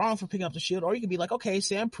 Sam, you're wrong for picking up the shield, or you could be like, okay,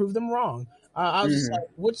 Sam, prove them wrong. I was just like,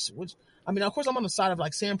 which? I mean, of course, I'm on the side of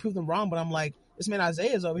like Sam, prove them wrong, but I'm like, this man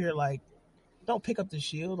Isaiah's over here like, don't pick up the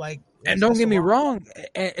shield, like. And don't get me wrong,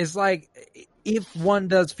 it's like if one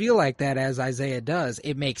does feel like that, as Isaiah does,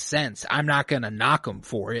 it makes sense. I'm not gonna knock him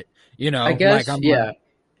for it, I guess,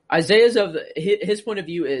 Isaiah's his point of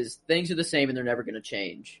view is things are the same and they're never going to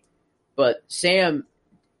change. But Sam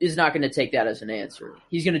is not going to take that as an answer.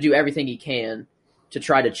 He's going to do everything he can to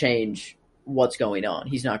try to change what's going on.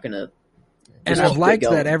 He's not going to. And I've liked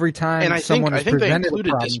that every time someone has presented they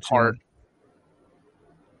included this part.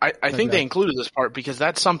 I think they included this part because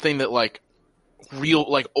that's something that like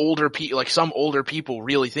real like older people, like some older people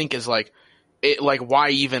really think is like it. Like why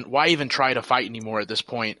even try to fight anymore at this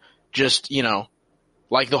point? Just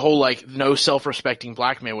like the whole like no self-respecting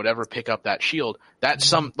black man would ever pick up that shield. That's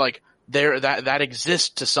some like that exists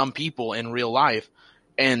to some people in real life,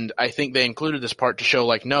 and I think they included this part to show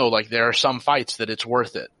like no, like there are some fights that it's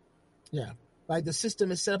worth it. Yeah, like the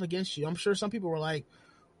system is set up against you. I'm sure some people were like,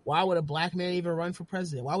 "Why would a black man even run for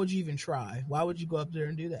president? Why would you even try? Why would you go up there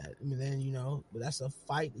and do that?" I mean, then but that's a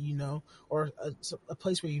fight, or a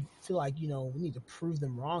place where you feel like we need to prove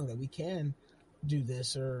them wrong that we can do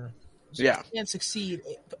this or. Can't succeed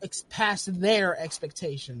past their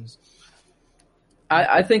expectations.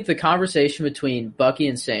 I think the conversation between Bucky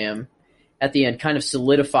and Sam at the end kind of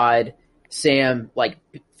solidified Sam like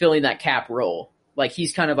filling that Cap role. Like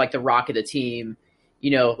he's kind of like the rock of the team.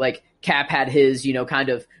 Like Cap had his kind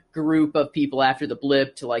of group of people after the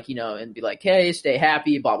blip to like and be like, hey, stay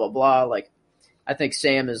happy, blah blah blah. Like I think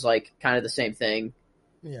Sam is like kind of the same thing,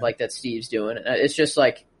 like that Steve's doing. It's just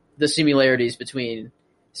like the similarities between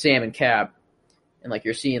Sam and Cap, and like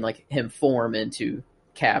you're seeing like him form into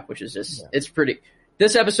Cap, which is just it's pretty.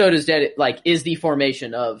 This episode is is the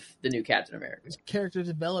formation of the new Captain America. His character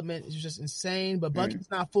development is just insane, but Bucky's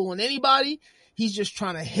not fooling anybody. He's just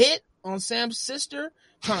trying to hit on Sam's sister,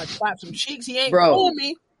 trying to clap some cheeks. He ain't fooling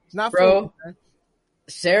me. He's not fooling me.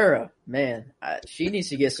 Sarah, man, she needs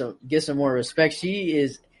to get some more respect.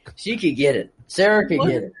 She could get it. Sarah could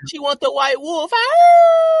get it. She want the white wolf.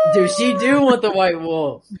 Dude, she do want the white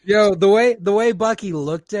wolf. Yo, the way Bucky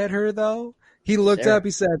looked at her though, he looked up, he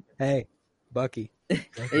said, "Hey, Bucky."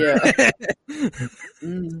 Yeah.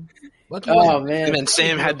 Bucky man. And then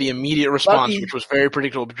Sam had the immediate response, which was very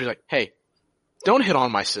predictable, because like, "Hey, don't hit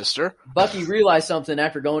on my sister." Bucky realized something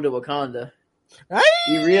after going to Wakanda. Hey!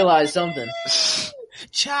 He realized something.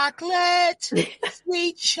 Chocolate,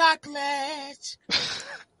 sweet chocolate.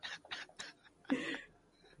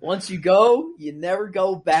 Once you go, you never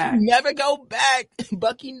go back. Never go back.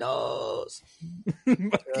 Bucky knows.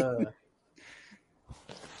 Damn.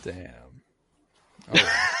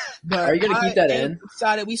 But Are you gonna keep that in?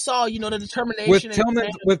 Excited. We saw, the determination.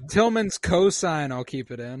 With Tillman's cosign, I'll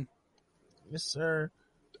keep it in. Yes, sir.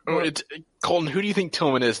 Oh, Colton, who do you think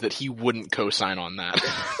Tillman is that he wouldn't co-sign on that?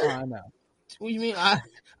 I know. What do you mean?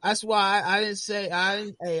 That's why I didn't say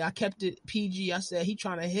I kept it PG. I said he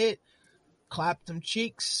trying to hit, clap them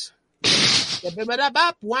cheeks.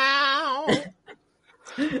 Wow.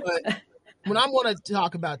 But what I'm going to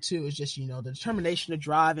talk about too is just, the determination to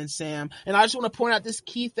drive in Sam. And I just want to point out this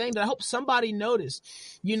key thing that I hope somebody noticed.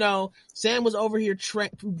 Sam was over here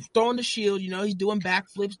throwing the shield, he's doing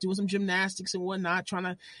backflips, doing some gymnastics and whatnot, trying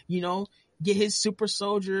to, get his super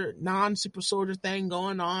soldier, non-super soldier thing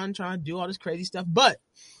going on, trying to do all this crazy stuff. But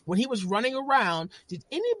when he was running around, did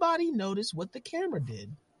anybody notice what the camera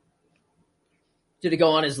did? Did it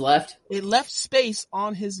go on his left? It left space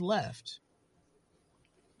on his left.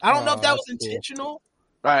 I don't know if that was intentional.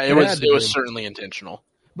 It was certainly intentional.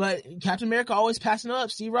 But Captain America always passing it up.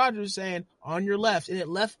 Steve Rogers saying on your left, and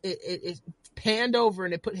it panned over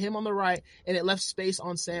and it put him on the right, and it left space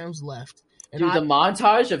on Sam's left. And Dude, the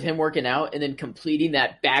montage of him working out and then completing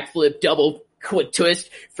that backflip, double quick twist,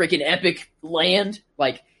 freaking epic land,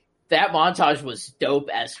 like that montage was dope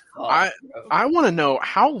as fuck. I want to know,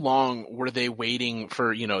 how long were they waiting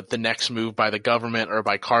for, the next move by the government or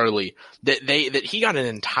by Carly that he got an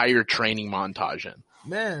entire training montage in?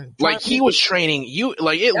 Man, like he was training you,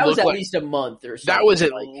 like it that looked was at like least a month or something. That was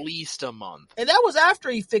at least a month, and that was after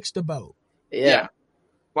he fixed the boat. Yeah.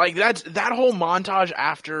 Like that whole montage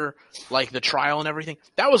after like the trial and everything,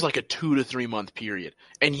 that was like a 2 to 3 month period.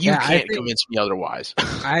 And you can't convince me otherwise.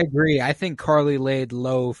 I agree. I think Carly laid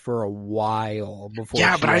low for a while before.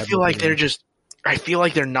 Yeah, but I feel like they're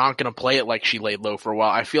not going to play it like she laid low for a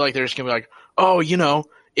while. I feel like they're just going to be like, oh,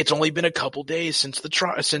 it's only been a couple days since the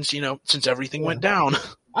trial, since everything went down.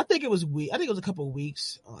 I think it was I think it was a couple of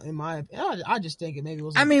weeks. In my opinion, I just think it maybe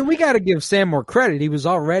was. I mean, we got to give Sam more credit. He was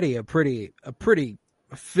already a pretty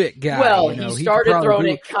fit guy. Well, he started throwing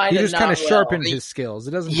it kind of. He just kind of sharpened his skills.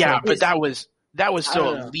 It doesn't. Yeah, but that was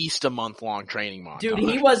still at least a month-long training montage. Dude,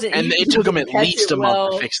 he wasn't. And it took him at least a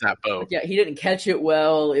month to fix that boat. Yeah, he didn't catch it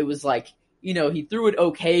well. It was like, he threw it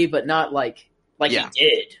okay, but not like he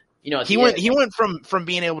did. He went from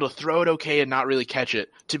being able to throw it okay and not really catch it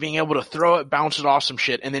to being able to throw it, bounce it off some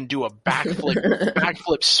shit, and then do a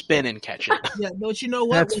backflip spin and catch it. Yeah, but you know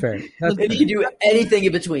what? That's fair. And he can do anything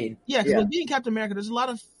in between. Yeah, because when being Captain America, there's a lot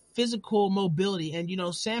of physical mobility,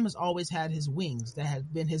 and Sam has always had his wings that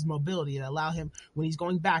have been his mobility that allow him, when he's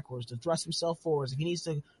going backwards, to thrust himself forwards. If he's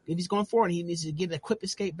going forward, he needs to get a quick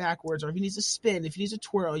escape backwards, or if he needs to spin, if he needs to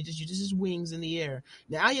twirl, he just uses his wings in the air.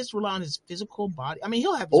 Now he has to rely on his physical body. I mean,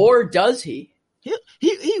 he'll have. Or does he? He's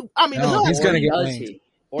going to get wings.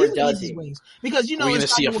 Or does he? Wings. Because we're going to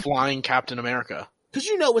see a flying Captain America. Because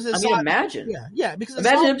what's inside. I mean, imagine. Yeah. Because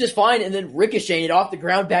imagine him just flying and then ricocheting it off the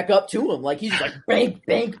ground back up to him, like he's like bank,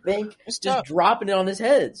 just dropping it on his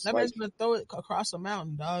head. That man's gonna throw it across a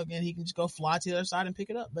mountain, dog, and he can just go fly to the other side and pick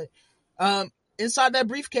it up. But inside that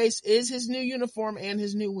briefcase is his new uniform and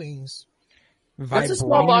his new wings. That's a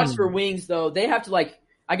small box for wings, though. They have to I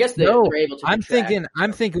guess they're able to.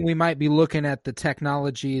 I'm thinking we might be looking at the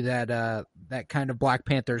technology that kind of Black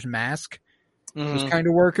Panther's mask was kind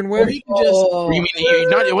of working with. You mean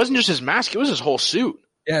it wasn't just his mask; it was his whole suit.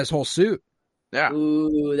 Yeah, his whole suit. Yeah.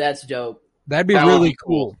 Ooh, that's dope. That'd be really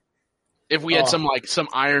cool. If we had some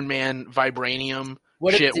Iron Man vibranium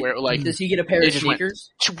does he get a pair of sneakers?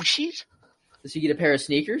 Does he get a pair of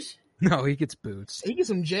sneakers? No, he gets boots. He gets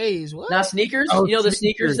some J's. What? Not sneakers? Oh, the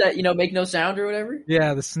sneakers that make no sound or whatever.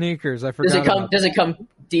 Yeah, the sneakers. I forgot. Does it come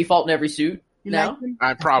default in every suit now?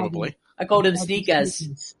 Probably. I called him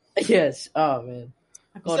sneakers. Yes. Oh man,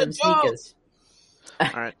 I called him sneakers. All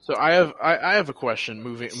right. So I have a question.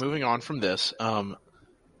 Moving on from this,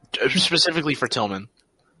 specifically for Tillman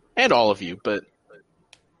and all of you, but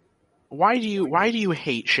why do you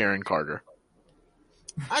hate Sharon Carter?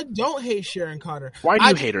 I don't hate Sharon Carter. Why do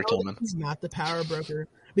you hate her, Tillman? He's not the power broker.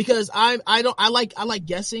 Because I like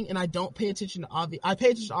guessing, and I don't pay attention to I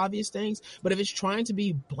pay attention to obvious things, but if it's trying to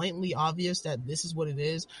be blatantly obvious that this is what it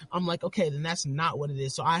is, I'm like, okay, then that's not what it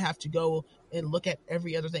is. So I have to go and look at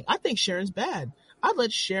every other thing. I think Sharon's bad. I'd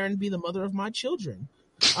let Sharon be the mother of my children.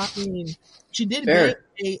 I mean, she did make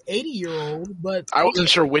a 80-year-old, but I wasn't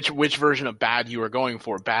sure which version of bad you were going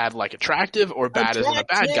for. Bad like attractive or bad as in a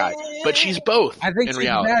bad guy. But she's both. I think in she's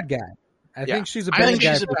reality. a bad guy. I think she's a I bad think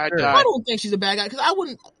guy. she's a for bad sure. guy. I don't think she's a bad guy because I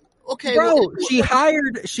wouldn't. Okay, Bro, well,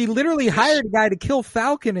 she literally hired a guy to kill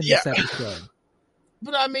Falcon in this episode.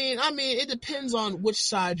 but I mean, it depends on which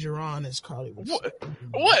side you're on, as Carly would say.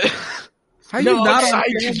 What? How you not What on side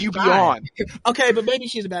Sam's could you be side? on? Okay, but maybe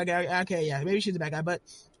she's a bad guy. Okay, yeah, maybe she's a bad guy. But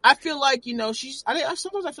I feel like sometimes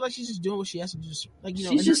I feel like she's just doing what she has to do. Like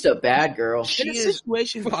she's just a bad girl. in a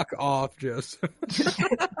situation. Fuck off, Joseph.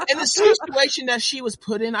 In the situation that she was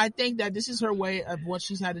put in, I think that this is her way of what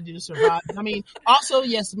she's had to do to survive. I mean, also,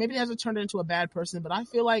 yes, maybe it hasn't turned her into a bad person, but I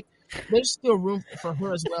feel like there's still room for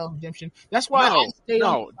her as well, redemption. That's why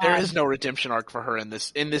there is no redemption arc for her in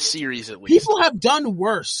this series at least. People have done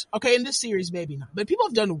worse. Okay, in this series maybe not, but people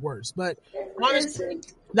have done worse. But honestly,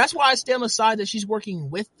 that's why I stay on the side that she's working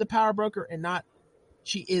with the power broker and not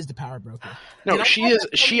she is the power broker. No,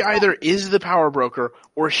 she either is the power broker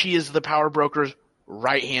or she is the power broker's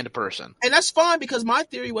right-hand person. And that's fine because my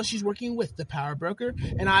theory was she's working with the power broker,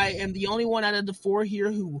 and I am the only one out of the four here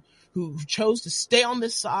who chose to stay on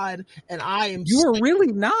this side, and I am. You are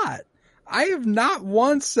really not. I have not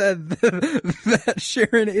once said that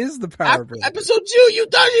Sharon is the power broker. Episode 2, you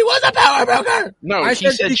thought she was a power broker. No, I he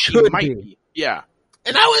said said she might be. Yeah.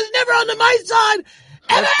 And I was never on the might side.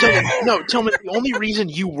 Tell me, the only reason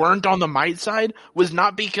you weren't on the might side was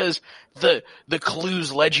not because the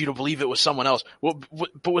clues led you to believe it was someone else,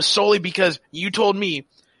 but was solely because you told me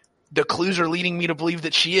the clues are leading me to believe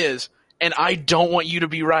that she is, and I don't want you to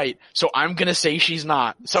be right, so I'm gonna say she's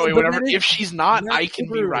not. So if she's not, I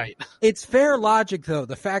can be right. It's fair logic, though,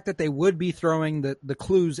 the fact that they would be throwing the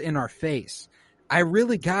clues in our face. I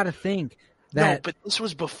really gotta think that... No, but this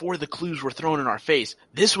was before the clues were thrown in our face.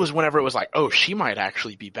 This was whenever it was like, oh, she might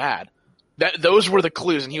actually be bad. Those were the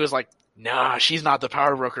clues, and he was like, nah, she's not the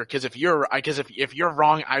power broker, because if you're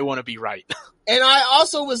wrong, I want to be right. And I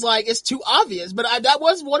also was like, it's too obvious, but that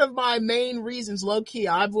was one of my main reasons, low key.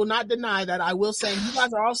 I will not deny that. I will say you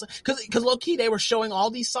guys are also, because low key they were showing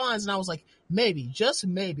all these signs, and I was like, maybe, just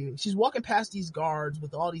maybe, she's walking past these guards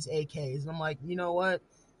with all these AKs, and I'm like, you know what?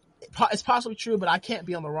 It's possibly true, but I can't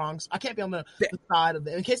be on the side of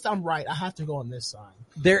it. In case I'm right, I have to go on this side.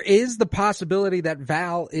 There is the possibility that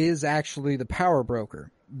Val is actually the power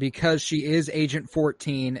broker because she is Agent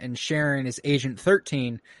 14 and Sharon is Agent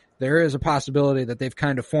 13. There is a possibility that they've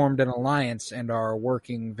kind of formed an alliance and are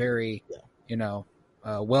working very,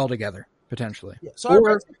 well together potentially, So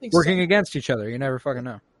or working against each other. You never fucking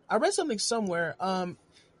know. I read something somewhere.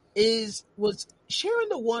 Was Sharon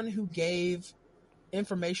the one who gave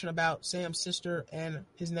information about Sam's sister and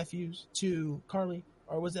his nephews to Carly,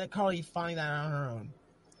 or was that Carly finding that out on her own?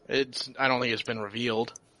 I don't think it's been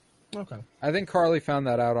revealed. Okay, I think Carly found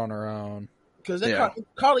that out on her own because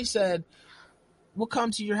Carly said, "We'll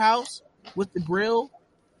come to your house with the grill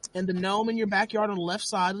and the gnome in your backyard on the left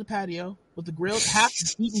side of the patio with the grilled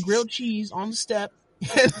half-eaten grilled cheese on the step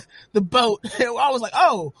and the boat." And I was like,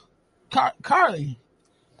 "Oh, Carly."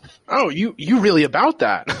 Oh, you really about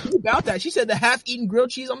that? About that. She said the half-eaten grilled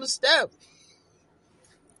cheese on the step.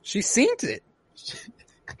 She seen it.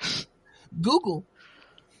 Google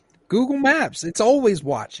Maps. It's always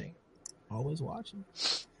watching. Always watching.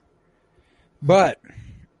 But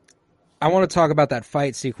I want to talk about that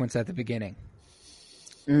fight sequence at the beginning.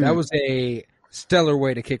 That was a stellar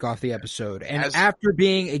way to kick off the episode. And after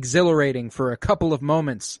being exhilarating for a couple of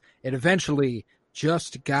moments, it eventually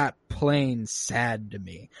just got plain sad to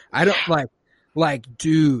me. I don't like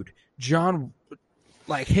dude, John,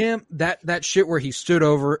 like him, that shit where he stood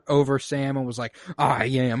over Sam and was like, I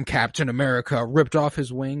am Captain America, ripped off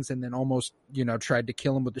his wings and then almost, tried to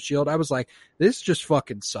kill him with the shield. I was like, this just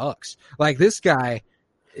fucking sucks. Like this guy,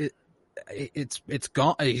 it's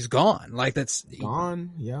gone. He's gone. Like that's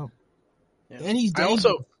gone. Yeah. And he's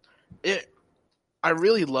dangerous. I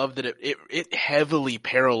really love that it heavily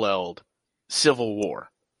paralleled Civil War.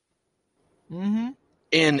 Mm-hmm.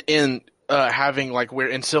 In having like where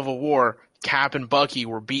in Civil War, Cap and Bucky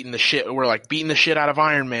were beating the shit out of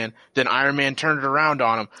Iron Man. Then Iron Man turned it around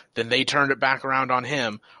on him. Then they turned it back around on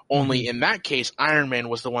him. Only in that case, Iron Man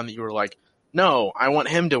was the one that you were like, no, I want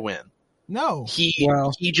him to win. No, he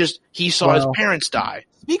saw his parents die.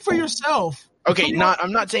 Speak for yourself. Okay,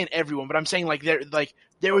 I'm not saying everyone, but I'm saying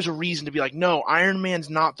there was a reason to be like, no, Iron Man's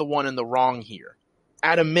not the one in the wrong here.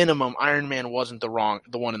 At a minimum, Iron Man wasn't the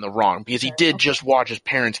one in the wrong because he did just watch his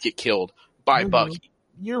parents get killed by Bucky.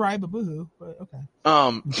 You're right, but boo-hoo. But okay.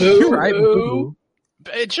 You're right, but boo-hoo.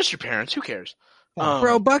 It's just your parents. Who cares?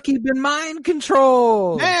 Bro, Bucky been mind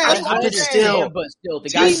controlled. But still, the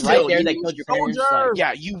guy's right there that killed your parents.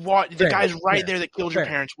 Yeah, you watch the guy's right there that killed your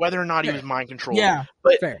parents, whether or not he was mind controlled. Yeah,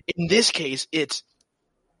 but in this case, it's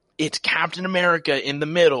Captain America in the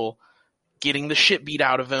middle, getting the shit beat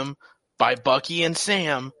out of him by Bucky and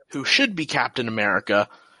Sam, who should be Captain America.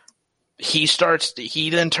 He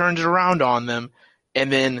then turns it around on them,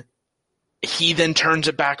 and then he then turns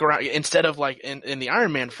it back around. Instead of like in the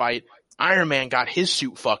Iron Man fight, Iron Man got his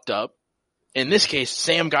suit fucked up. In this case,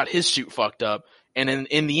 Sam got his suit fucked up, and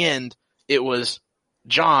in the end, it was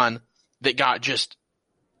John that got just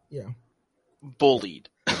bullied.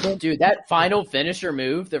 Dude, that final finisher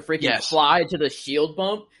move, the freaking Yes. fly to the shield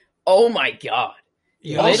bump. Oh my god!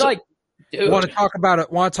 Yeah. They like, dude. Want to talk about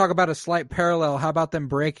it? Want to talk about a slight parallel? How about them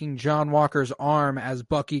breaking John Walker's arm as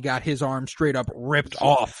Bucky got his arm straight up ripped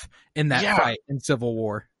off in that fight in Civil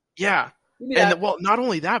War? Yeah, Yeah. and well, not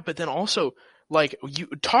only that, but then also like you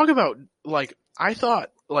talk about like I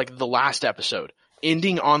thought like the last episode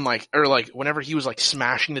ending on like or like whenever he was like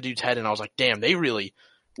smashing the dude's head, and I was like, damn, they really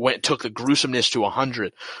took the gruesomeness to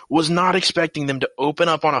 100. Was not expecting them to open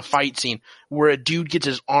up on a fight scene where a dude gets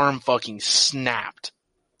his arm fucking snapped.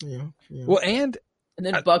 Yeah. Well, and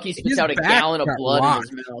then Bucky spits his out a back gallon of got blood locked.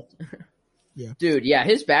 in his mouth. Yeah. Dude, yeah,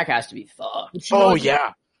 his back has to be fucked. But you know,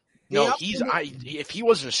 Yeah. No, Yeah. if he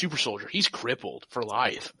wasn't a super soldier, he's crippled for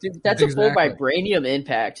life. Dude, that's a full Exactly. vibranium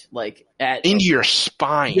impact, like at Into your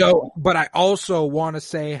spine. Yo, but I also want to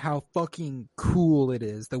say how fucking cool it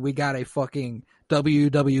is that we got a fucking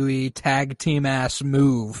WWE tag team ass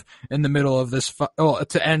move in the middle of this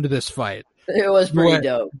to end this fight. It was pretty Right.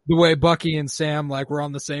 dope. The way Bucky and Sam like were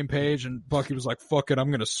on the same page, and Bucky was like, "Fuck it, I'm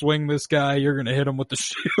gonna swing this guy. You're gonna hit him with the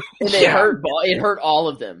shield." And it hurt all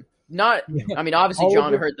of them. Not, I mean, obviously All of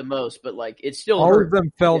John them- hurt the most, but like it still All hurt. of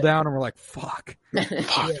them fell Yeah. down and were like, "Fuck." Fuck,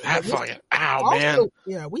 Yeah. that fucking, ow, Also, man.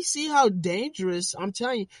 yeah, we see how dangerous. I'm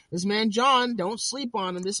telling you, this man John, don't sleep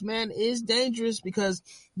on him. This man is dangerous because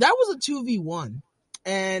that was a 2v1,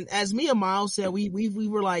 and as me and Miles said, we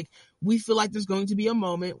were like, we feel like there's going to be a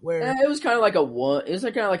moment where It was kind of like a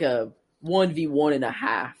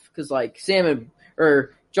 1v1.5 because like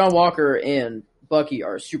John Walker and Bucky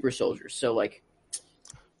are super soldiers, so like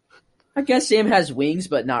I guess Sam has wings,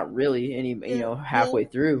 but not really. Any halfway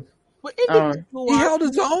through. But He held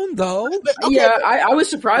his own though. Okay, Yeah, I was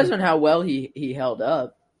surprised on how well he held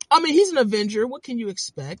up. I mean, he's an Avenger. What can you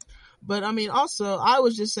expect? But I mean, also, I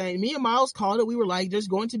was just saying, me and Miles called it. We were like, there's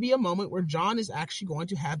going to be a moment where John is actually going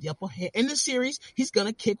to have the upper hand. In the series, he's going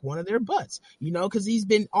to kick one of their butts, because he's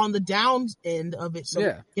been on the down end of it.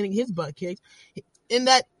 So getting his butt kicked. In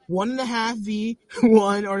that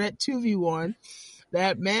 1.5v1 or that 2v1,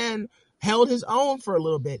 that man held his own for a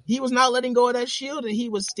little bit. He was not letting go of that shield, and he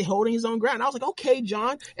was holding his own ground. I was like, okay,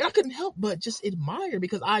 John. And I couldn't help but just admire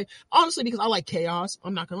because I like chaos.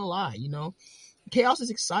 I'm not going to lie, Chaos is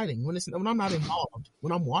exciting when I'm not involved,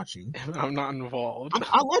 when I'm watching. I'm not involved.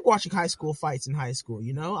 I like watching high school fights in high school,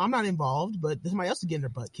 I'm not involved, but somebody else is getting their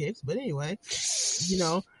butt kicked. But anyway,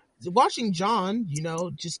 watching John,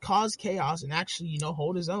 just cause chaos and actually,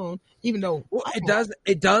 hold his own, even though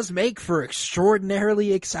It does make for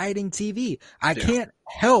extraordinarily exciting TV. I can't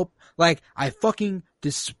help, I fucking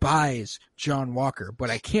despise John Walker, but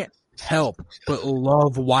I can't help but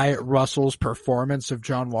love Wyatt Russell's performance of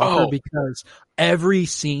John Walker because every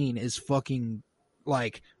scene is fucking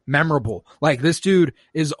memorable. This dude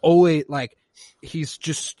is always he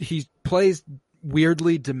plays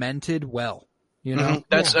weirdly demented well,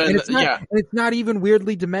 That's and it's not even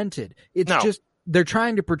weirdly demented. It's just they're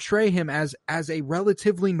trying to portray him as a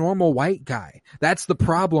relatively normal white guy. That's the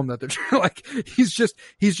problem that they're trying, he's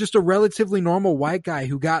just a relatively normal white guy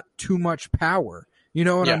who got too much power. You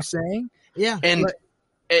know what I'm saying? Yeah. And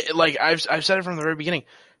I've said it from the very beginning.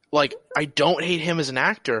 I don't hate him as an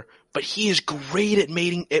actor, but he is great at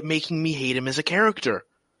making me hate him as a character.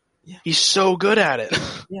 Yeah. He's so good at it.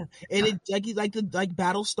 Yeah. And it like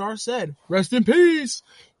Battlestar said, rest in peace.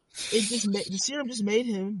 It just the serum just made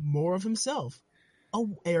him more of himself.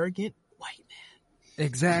 An arrogant white man.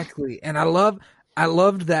 Exactly. And I loved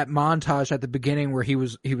that montage at the beginning where he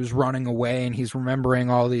was running away and he's remembering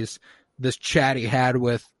all this chat he had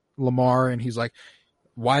with Lamar, and he's like,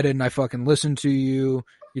 why didn't I fucking listen to you?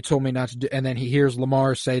 You told me not to do, and then he hears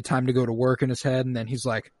Lamar say time to go to work in his head, and then he's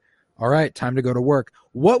like, all right, time to go to work.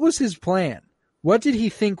 What was his plan? What did he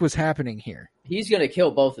think was happening here? He's going to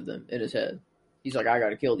kill both of them in his head. He's like, I got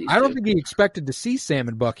to kill these I don't two. think he expected to see Sam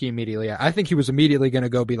and Bucky immediately. I think he was immediately going to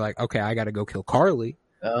go be like, okay, I got to go kill Carly.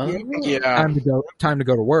 Yeah. Time to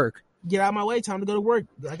go to work. Get out of my way. Time to go to work.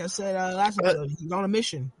 Like I said last episode, he's on a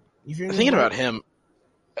mission. Thinking about him,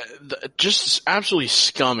 just absolutely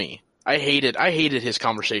scummy. I hated his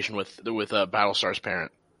conversation with Battlestar's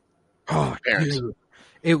parents. Dude,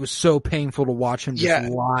 it was so painful to watch him just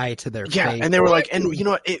lie to their face. And they were like, and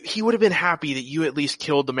he would have been happy that you at least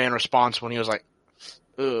killed the man responsible. And he was like,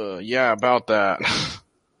 Yeah, about that.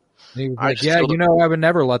 He was like, yeah, I would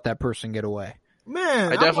never let that person get away.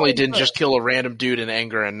 Man, I definitely didn't just kill a random dude in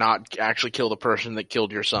anger and not actually kill the person that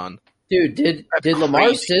killed your son. Dude, did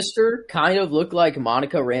Lamar's sister kind of look like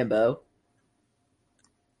Monica Rambeau?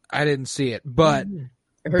 I didn't see it, but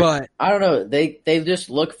I don't know. They just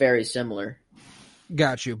look very similar.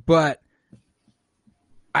 Got you, but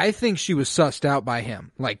I think she was sussed out by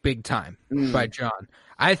him, like big time, by John.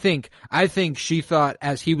 I think she thought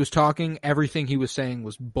as he was talking, everything he was saying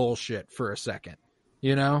was bullshit for a second.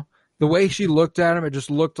 You know, the way she looked at him, it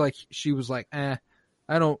just looked like she was like, I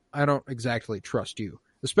don't exactly trust you,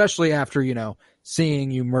 especially after,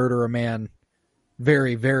 seeing you murder a man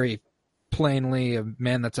very, very plainly, a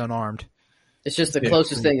man that's unarmed. It's just the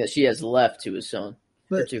closest thing that she has left to his son.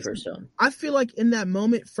 But to her son. I feel like in that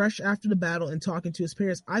moment, fresh after the battle and talking to his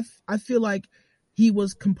parents, I feel like he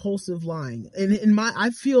was compulsive lying. And I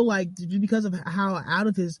feel like because of how out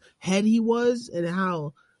of his head he was and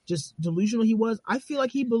how just delusional he was, I feel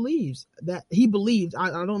like he believed. I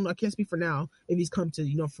can't speak for now if he's come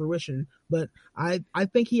to, fruition, but I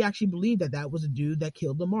think he actually believed that was a dude that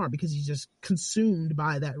killed Lamar because he's just consumed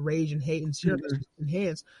by that rage and hate and fear that's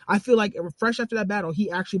enhanced. I feel like fresh after that battle,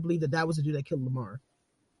 he actually believed that was a dude that killed Lamar.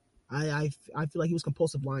 I feel like he was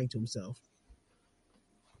compulsive lying to himself.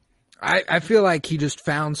 I feel like he just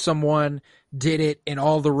found someone, did it in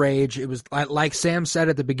all the rage. It was like Sam said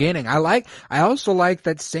at the beginning. I also like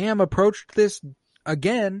that Sam approached this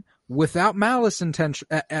again without malice intention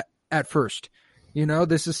at first.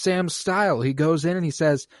 This is Sam's style. He goes in and he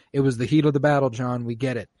says, "It was the heat of the battle, John. We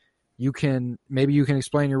get it. Maybe you can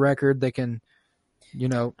explain your record. They can, I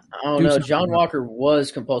don't know. John Walker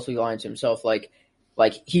was compulsively lying to himself. Like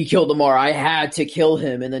he killed Lamar. I had to kill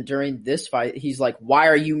him. And then during this fight, he's like, why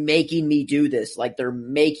are you making me do this? Like they're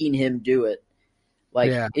making him do it.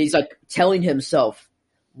 He's like telling himself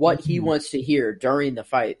what he wants to hear during the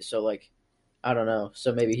fight. So I don't know.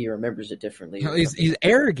 So maybe he remembers it differently. He's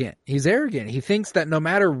arrogant. He's arrogant. He thinks that no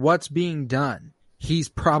matter what's being done, he's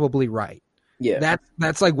probably right. Yeah.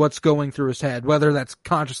 That's like what's going through his head, whether that's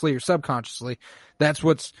consciously or subconsciously. That's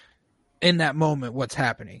what's in that moment, what's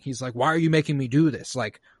happening. He's like, why are you making me do this?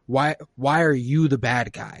 Like, why are you the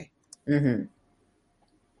bad guy? Mm-hmm.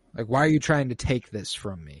 Like, why are you trying to take this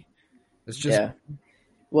from me? It's just, it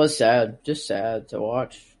was sad, just sad to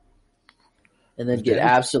watch. And then get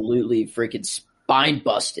absolutely freaking spine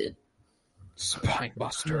busted. Spine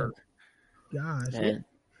buster. Gosh.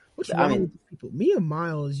 What's wrong with people? Me and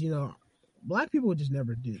Miles, black people would just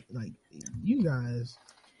never do, like, you guys.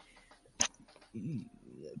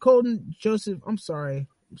 Colton, Joseph, I'm sorry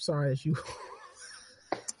that you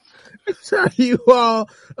I'm sorry you all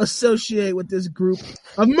associate with this group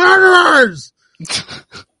of murderers.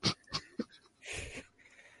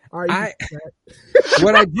 What I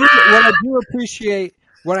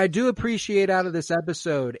do appreciate out of this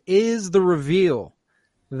episode is the reveal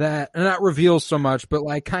that, not reveal so much, but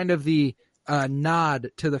like kind of the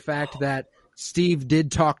nod to the fact that Steve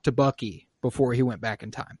did talk to Bucky before he went back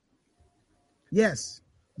in time. Yes.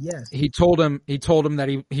 He told him that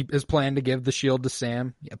he his plan to give the shield to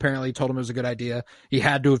Sam. Apparently he told him it was a good idea. He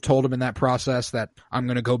had to have told him in that process that I'm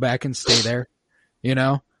going to go back and stay there,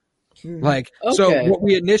 So what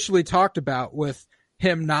we initially talked about with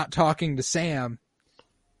him not talking to Sam,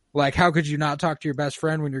 like, how could you not talk to your best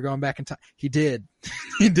friend when you're going back in time? He did.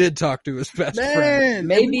 He did talk to his best friend.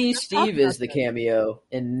 Maybe Steve is the cameo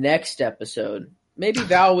in next episode. Maybe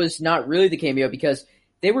Val was not really the cameo because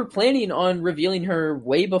they were planning on revealing her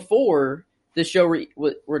way before the show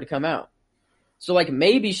were to come out. So,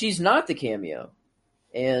 maybe she's not the cameo.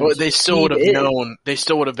 And they still would have known. They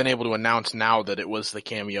still would have been able to announce now that it was the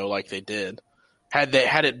cameo, like they did. Had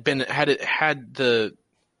the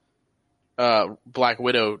Black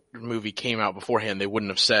Widow movie came out beforehand, they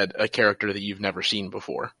wouldn't have said a character that you've never seen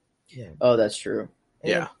before. Yeah. Oh, that's true.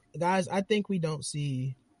 Yeah. And guys, I think we don't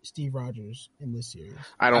see Steve Rogers in this series.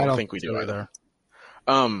 I don't think we do either.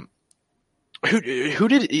 Who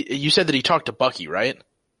did you said that he talked to Bucky, right?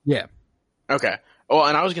 Yeah. Okay. Well,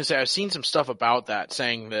 and I was gonna say I've seen some stuff about that,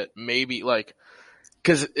 saying that maybe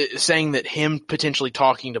saying that him potentially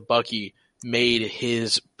talking to Bucky made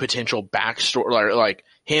his potential backstory, like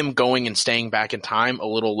him going and staying back in time, a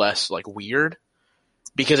little less weird,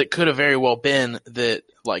 because it could have very well been that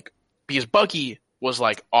because Bucky was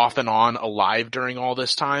off and on alive during all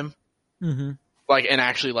this time, and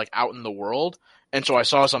actually out in the world. And so I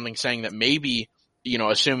saw something saying that maybe,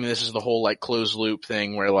 assuming this is the whole closed loop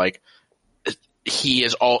thing where he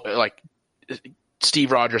is all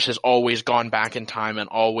Steve Rogers has always gone back in time and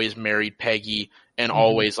always married Peggy and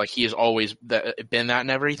always he has always been that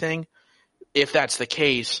and everything. if that's the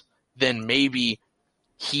case, then maybe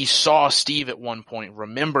he saw Steve at one point,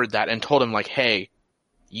 remembered that, and told him like, "Hey,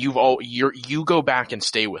 you go back and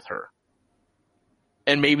stay with her."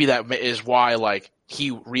 And maybe that is why like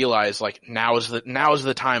he realized like now is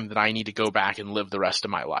the time that I need to go back and live the rest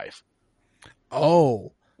of my life.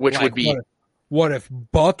 Oh, which like, would be what if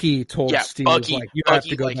Bucky told Steve Bucky, like you have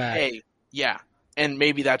to go like, back? Hey, yeah, and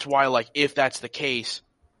maybe that's why like if that's the case,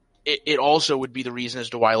 it also would be the reason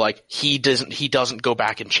as to why like he doesn't go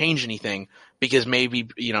back and change anything, because maybe,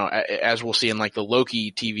 you know, as we'll see in like the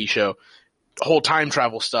Loki TV show, whole time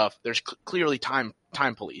travel stuff, there's clearly time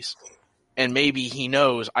police, and maybe he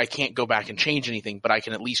knows I can't go back and change anything, but I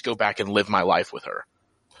can at least go back and live my life with her.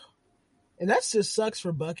 And that just sucks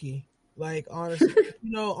for Bucky. Like,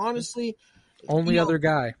 honestly, only other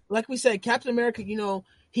guy. Like we said, Captain America, you know,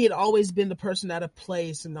 he had always been the person out of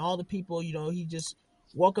place, and all the people, you know, he just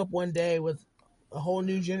woke up one day with a whole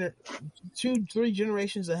new 2-3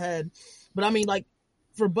 generations ahead. But I mean, like,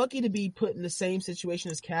 for Bucky to be put in the same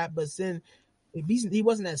situation as Cap, but then he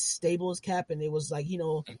wasn't as stable as Cap, and it was like, you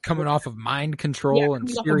know, coming off of mind control and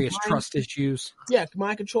serious trust issues. Yeah,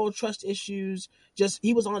 mind control, trust issues. Just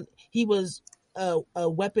he was a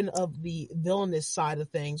weapon of the villainous side of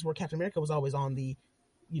things, where Captain America was always on the,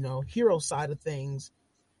 you know, hero side of things,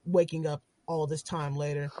 waking up all this time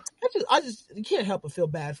later. I just can't help but feel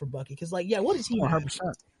bad for Bucky, because, like, yeah, what does he 100%.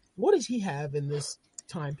 have? What does he have in this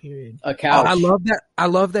time period? A couch. I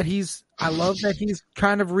love that he's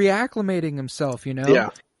kind of reacclimating himself, you know? Yeah.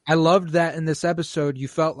 I loved that in this episode you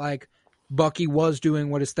felt like Bucky was doing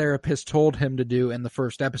what his therapist told him to do in the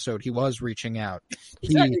first episode. He was reaching out.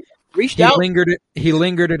 Exactly. He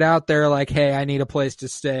lingered it out there like, hey, I need a place to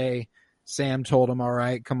stay. Sam told him, all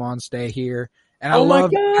right, come on, stay here. And I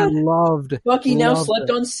loved Bucky now slept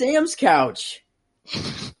on Sam's couch.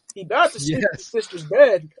 He about to sleep in his sister's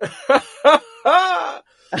bed. I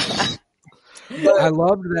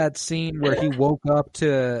loved that scene where he woke up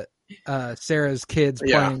to Sarah's kids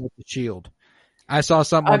playing with the shield. I saw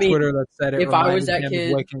something on Twitter that said it reminded him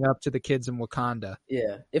of waking up to the kids in Wakanda.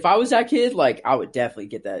 Yeah. If I was that kid, like, I would definitely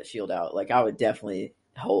get that shield out. Like, I would definitely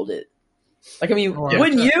hold it. Like, I mean,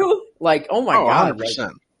 wouldn't you? Like, oh my God. 100%.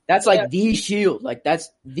 Like, that's like the shield. Like,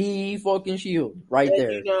 that's the fucking shield right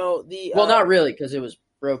there. You know, well, not really, because it was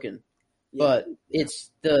broken. But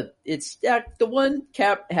it's the one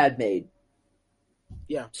Cap had made.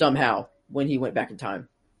 Yeah. Somehow when he went back in time.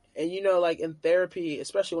 And, you know, like in therapy,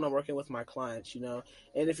 especially when I'm working with my clients, you know,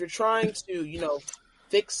 and if you're trying to, you know,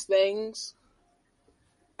 fix things,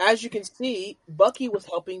 as you can see, Bucky was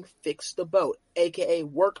helping fix the boat, aka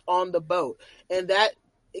work on the boat. And that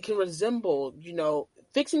it can resemble, you know,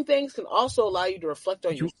 fixing things can also allow you to reflect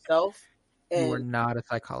on yourself. And you are not a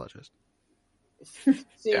psychologist.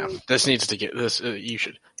 Yeah, this needs to get this. You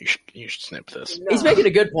should snip this. No. He's making a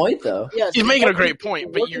good point, though. Yes, he's making a great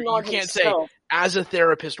point, but you can't say, as a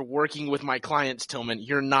therapist working with my clients, Tillman,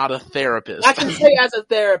 you're not a therapist. I can say as a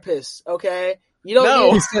therapist, okay? You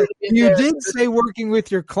don't. No, you did say working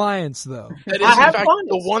with your clients, though. That is, in fact,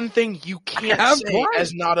 the one thing you can't say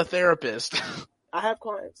as not a therapist. I have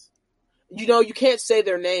clients. You know, you can't say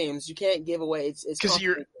their names. You can't give away. It's because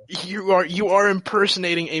you are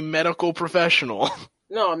impersonating a medical professional.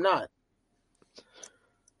 No, I'm not.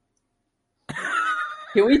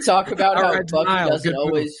 Can we talk about how Bucky doesn't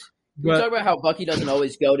always? Can we talk about how Bucky doesn't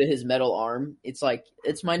always go to his metal arm? It's like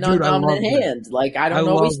it's my non-dominant hand. Like I don't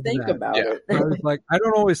always think about it. I was like, I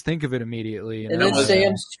don't always think of it immediately. And then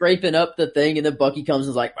Sam's scraping up the thing, and then Bucky comes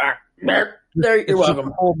and is like, "There, you're welcome."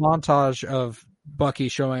 A whole montage of Bucky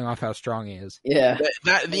showing off how strong he is. Yeah,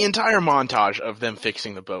 the entire montage of them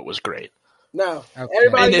fixing the boat was great. No,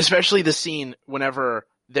 everybody, and especially the scene whenever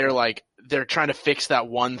they're trying to fix that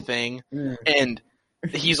one thing, and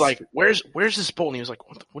he's like, "Where's this bolt?" And he was like,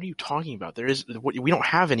 "What are you talking about? We don't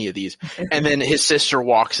have any of these." And then his sister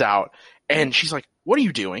walks out, and she's like, "What are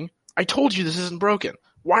you doing? I told you this isn't broken.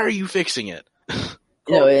 Why are you fixing it?"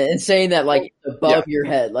 You know, and saying that like above your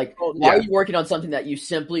head, like why are you working on something that you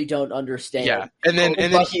simply don't understand? Yeah, and then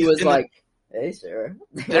Bucky was like, "Hey, Sarah."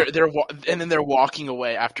 They're walking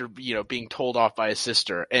away after being told off by his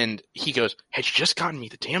sister, and he goes, "Had you just gotten me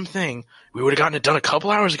the damn thing, we would have gotten it done a couple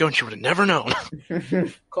hours ago, and she would have never known."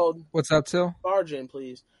 Cold. What's up, Till? Barge in,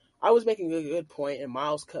 please. I was making a good point, and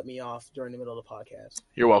Miles cut me off during the middle of the podcast.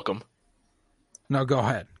 You're welcome. No, go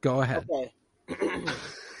ahead. Go ahead. Okay.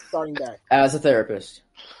 Starting back. As a therapist.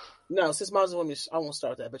 No, since Miles wanted me, I won't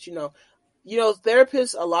start that. But you know,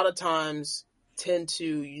 therapists a lot of times tend to,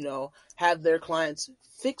 you know, have their clients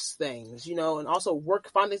fix things, you know, and also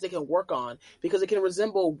find things they can work on, because it can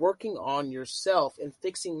resemble working on yourself and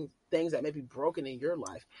fixing things that may be broken in your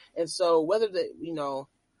life. And so whether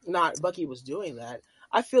not Bucky was doing that,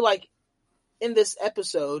 I feel like in this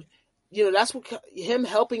episode, you know, that's what him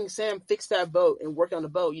helping Sam fix that boat and work on the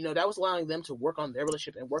boat, you know, that was allowing them to work on their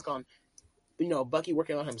relationship and work on, you know, Bucky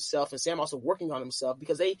working on himself and Sam also working on himself,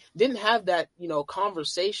 because they didn't have that, you know,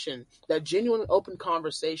 conversation, that genuine open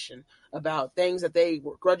conversation about things that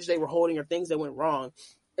grudges they were holding or things that went wrong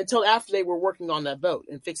until after they were working on that boat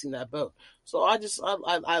and fixing that boat. So I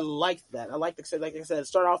liked that. I like I said,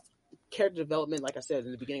 start off character development. Like I said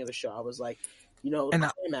in the beginning of the show, I was like, you know, and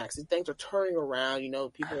climax, and things are turning around, you know,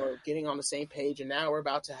 people are getting on the same page, and now we're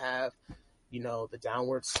about to have, you know, the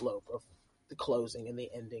downward slope of the closing and the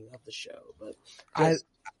ending of the show. But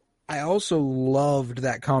I also loved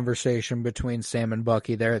that conversation between Sam and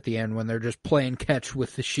Bucky there at the end when they're just playing catch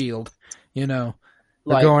with the shield. You know,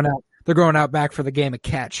 they're going out back for the game of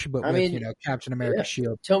catch, but you know, Captain America's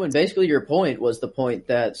shield. Tillman, basically your point was the point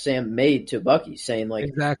that Sam made to Bucky, saying like,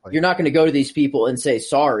 exactly, you're not going to go to these people and say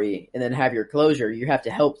sorry and then have your closure. You have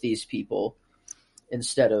to help these people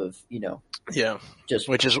instead of, you know, just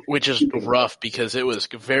which is rough, because it was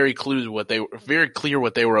very clear what they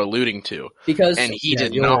were alluding to. And he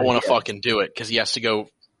did not want to fucking do it, because he has to go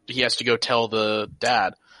tell the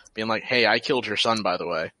dad, being like, "Hey, I killed your son, by the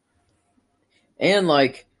way." And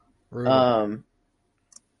like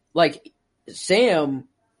Sam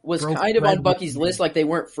was kind of on Bucky's list, like they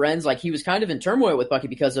weren't friends. Like he was kind of in turmoil with Bucky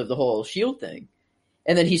because of the whole shield thing.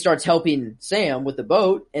 And then he starts helping Sam with the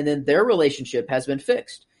boat, and then their relationship has been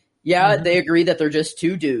fixed. Yeah, they agree that they're just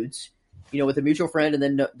two dudes, you know, with a mutual friend, and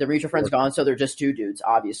then the mutual friend's gone, so they're just two dudes,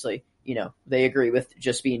 obviously. You know, they agree with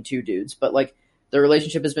just being two dudes. But, like, their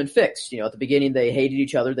relationship has been fixed. You know, at the beginning, they hated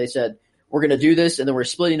each other. They said, we're going to do this, and then we're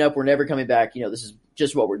splitting up. We're never coming back. You know, this is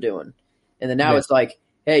just what we're doing. And then now it's like,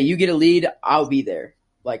 hey, you get a lead, I'll be there.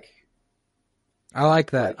 Like, I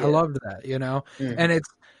like that. I loved that, you know?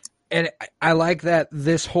 And I like that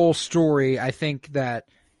this whole story, I think that,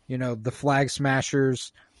 you know, the Flag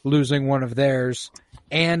Smashers losing one of theirs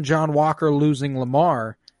and John Walker losing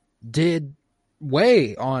Lamar did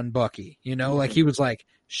weigh on Bucky, you know? Like, he was like,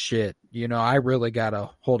 shit, you know, I really got to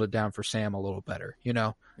hold it down for Sam a little better, you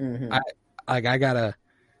know?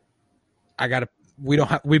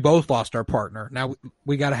 We both lost our partner. Now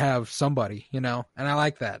we got to have somebody, you know, and I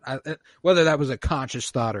like that. Whether that was a conscious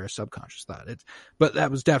thought or a subconscious thought, but that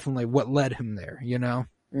was definitely what led him there, you know?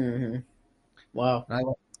 Mm-hmm. Wow.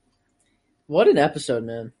 What an episode,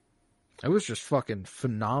 man. It was just fucking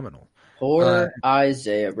phenomenal. Poor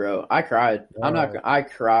Isaiah, bro. I cried. I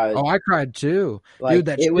cried. Oh, I cried too. Like,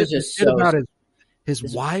 dude, it was just so... about his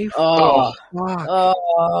wife. Oh,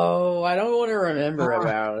 I don't want to remember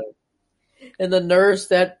about it. And the nurse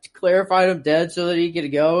that clarified him dead so that he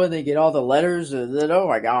could go and then get all the letters, and then, oh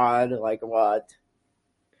my God, like what?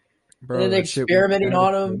 Bro, and then experimenting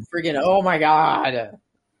on him, freaking, oh my God.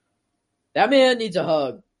 That man needs a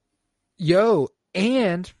hug. Yo,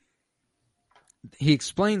 and he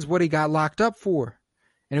explains what he got locked up for.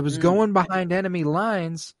 And it was going behind enemy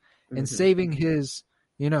lines and saving his,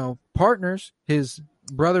 you know, partners, his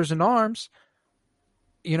brothers in arms,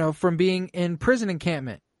 you know, from being in prison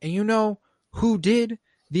encampment. And you know who did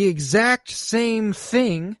the exact same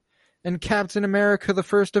thing in Captain America: The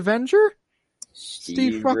First Avenger?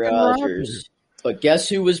 Steve fucking Rogers. But guess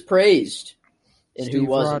who was praised and who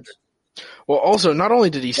wasn't? Rogers. Well, also, not only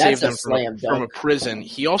did he save them from a prison,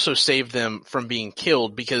 he also saved them from being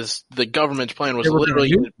killed, because the government's plan was literally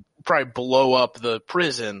to probably blow up the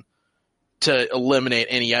prison to eliminate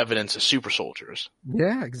any evidence of super soldiers.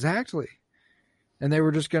 Yeah, exactly. And they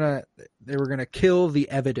were gonna kill the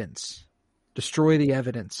evidence, destroy the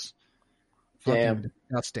evidence. Damn. Fucking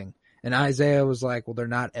disgusting. And Isaiah was like, well, they're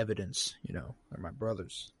not evidence, you know, they're my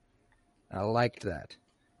brothers. I liked that.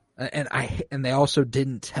 And they also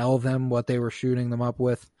didn't tell them what they were shooting them up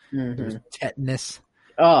with. There was tetanus.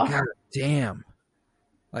 Oh. God damn.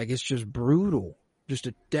 Like, it's just brutal. Just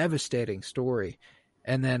a devastating story.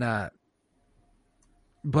 And then,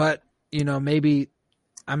 but, you know, maybe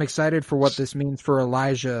I'm excited for what this means for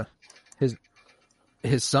Elijah,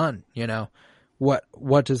 his son, you know.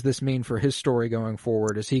 What does this mean for his story going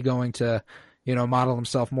forward? Is he going to, you know, model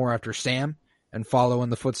himself more after Sam and follow in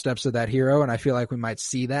the footsteps of that hero? And I feel like we might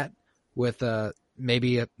see that with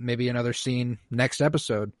maybe another scene next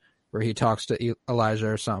episode where he talks to Elijah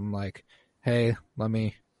or something like, hey, let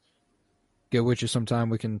me get with you sometime.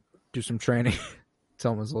 We can do some training.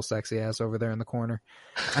 Tell him his little sexy ass over there in the corner.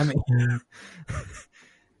 I mean,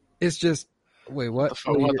 it's just, Wait, what?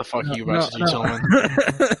 What the fuck are you about to do, Tillman?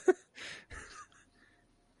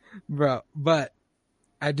 Bro, but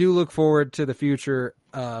I do look forward to the future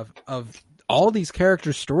of all these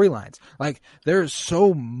characters' storylines. Like, there's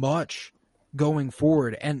so much going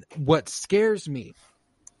forward, and what scares me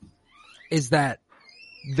is that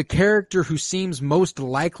the character who seems most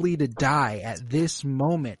likely to die at this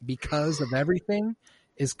moment because of everything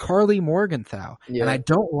is Carly Morgenthau, and I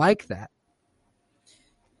don't like that.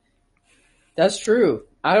 That's true.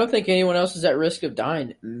 I don't think anyone else is at risk of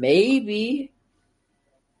dying. Maybe.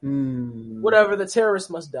 Whatever, the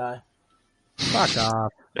terrorist must die. Fuck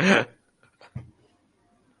off.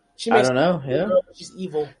 She I makes don't know. Yeah. She's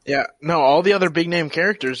evil. Yeah, no, all the other big name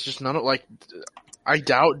characters, just none of like. I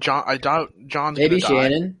doubt John's. Maybe gonna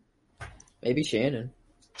Shannon. Die. Maybe Shannon.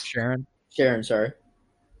 Sharon, sorry.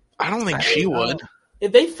 I don't think she would.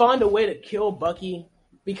 If they find a way to kill Bucky,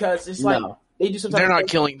 because it's like they do something.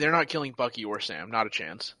 They're not killing Bucky or Sam. Not a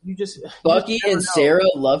chance. Bucky and Sarah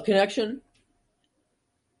love connection.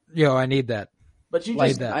 Yo, I need that. But you like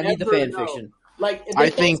just that. I need the fan fiction. Like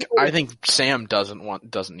I think Sam doesn't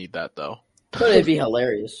need that though. But it'd be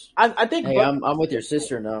hilarious. I think. Hey, I'm with your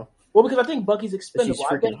sister now. Well, because I think Bucky's expendable. She's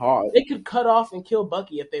freaking hot. They could cut off and kill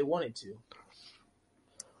Bucky if they wanted to.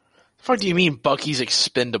 The fuck do you mean Bucky's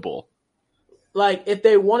expendable? Like, if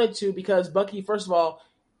they wanted to, because Bucky, first of all,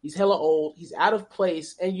 he's hella old, he's out of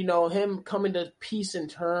place, and him coming to peace and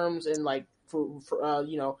terms and like for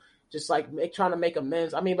just like trying to make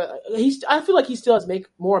amends. I mean, but I feel like he still has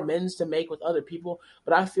more amends to make with other people.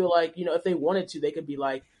 But I feel like if they wanted to, they could be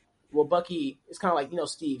like, well, Bucky, it's kind of like,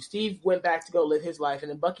 Steve. Steve went back to go live his life. And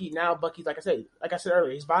then Bucky's, like I said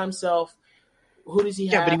earlier, he's by himself. Who does he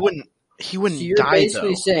have? Yeah, but he wouldn't so you're die,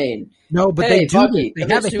 basically though. saying, no, but hey, they do Bucky, this.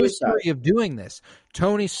 They have a history of doing this.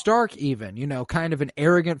 Tony Stark even, kind of an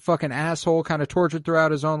arrogant fucking asshole, kind of tortured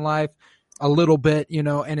throughout his own life a little bit,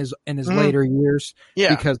 in his later years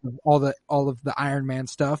because of all of the Iron Man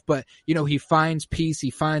stuff. But, he finds peace,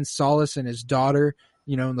 he finds solace in his daughter,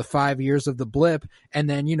 in the 5 years of the blip, and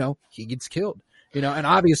then, he gets killed, and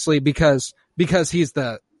obviously because he's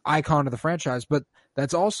the icon of the franchise, but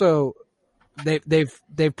that's also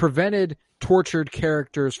they've prevented tortured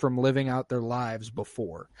characters from living out their lives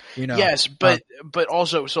before, Yes, but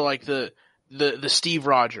also, so like the Steve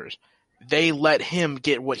Rogers, they let him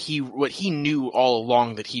get what he knew all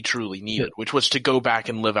along that he truly needed, which was to go back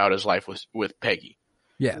and live out his life with Peggy.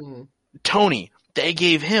 Yeah. Mm-hmm. Tony, they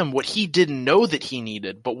gave him what he didn't know that he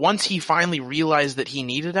needed, but once he finally realized that he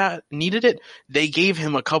needed it, they gave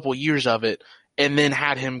him a couple years of it and then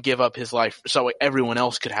had him give up his life so everyone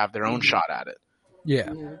else could have their own shot at it. Yeah.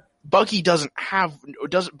 Mm-hmm. Bucky doesn't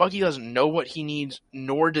know what he needs,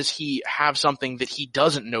 nor does he have something that he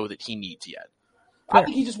doesn't know that he needs yet. I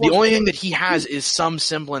think he just the only thing that he has is some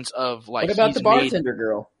semblance of like. What about the bartender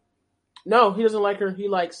girl? No, he doesn't like her. He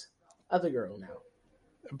likes other girl now.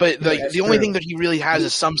 But like the only thing that he really has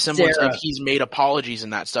is some semblance Sarah. of he's made apologies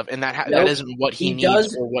and that stuff, and that isn't what he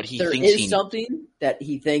needs or what he thinks he needs. There is something that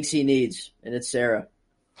he thinks he needs, and it's Sarah.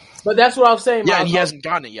 But that's what I was saying. Yeah, and he hasn't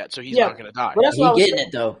gotten it yet, so he's not going to die. But that's what He's getting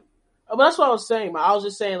it though. But that's what I was saying. I was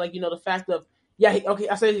just saying, like, the fact of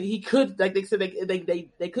I said he could, like they said,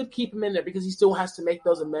 they could keep him in there because he still has to make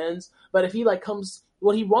those amends. But if he comes,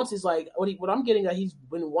 what he wants is what I'm getting that he's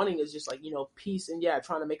been wanting is just peace and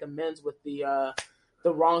trying to make amends with the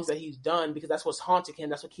wrongs that he's done, because that's what's haunting him.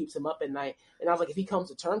 That's what keeps him up at night. And I was like, if he comes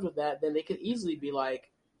to terms with that, then they could easily be like,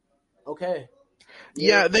 okay.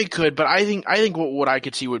 Yeah, they could, but I think what I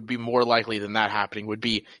could see would be more likely than that happening would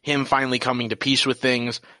be him finally coming to peace with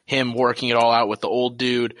things, him working it all out with the old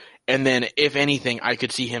dude, and then if anything, I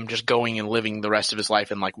could see him just going and living the rest of his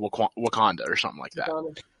life in like Wakanda or something like that.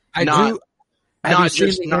 Not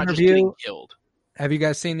just getting killed. Have you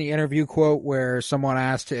guys seen the interview quote where someone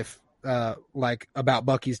asked if about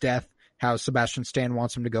Bucky's death, how Sebastian Stan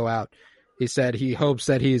wants him to go out? He said he hopes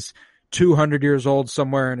that he's 200 years old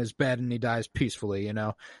somewhere in his bed and he dies peacefully,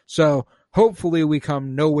 So hopefully we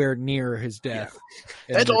come nowhere near his death.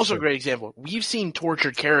 Yeah. That's also a great example. We've seen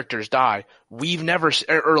tortured characters die. We've never,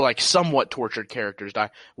 or somewhat tortured characters die.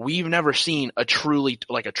 We've never seen a truly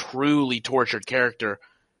tortured character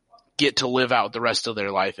get to live out the rest of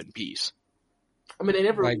their life in peace. I mean, they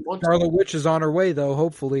never. Scarlet Witch is on her way, though.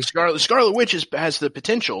 Hopefully, Scarlet Witch has the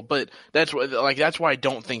potential, but that's why I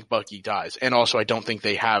don't think Bucky dies, and also I don't think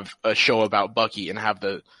they have a show about Bucky and have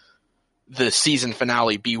the season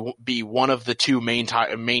finale be one of the two main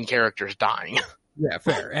characters dying. Yeah,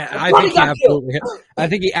 fair. And I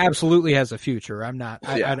think he absolutely has a future. I'm not.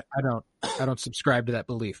 I don't subscribe to that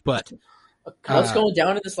belief. But what's going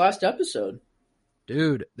down in this last episode?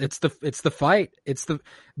 Dude, it's the fight. It's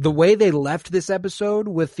the way they left this episode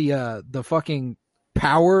with the fucking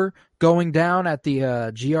power going down at the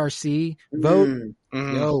GRC vote.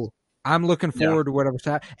 Mm-hmm. Yo, I'm looking forward to whatever's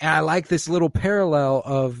happening. And I like this little parallel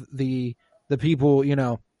of the people, you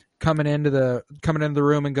know, coming into the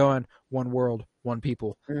room and going, one world, one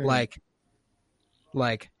people. Like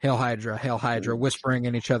Hail Hydra, whispering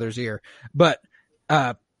in each other's ear. But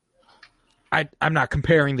I'm not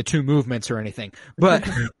comparing the two movements or anything, but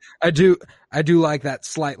I do like that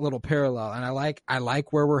slight little parallel, and I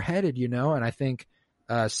like where we're headed, you know, and I think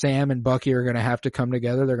Sam and Bucky are going to have to come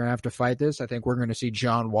together. They're going to have to fight this. I think we're going to see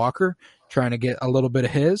John Walker trying to get a little bit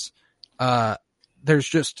of his. I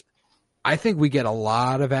think we get a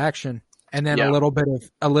lot of action and then a little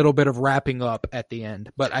bit of wrapping up at the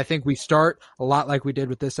end. But I think we start a lot like we did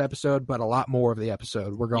with this episode, but a lot more of the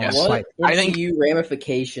episode. We're going to fight. I think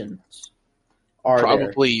ramifications are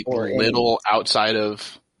probably little outside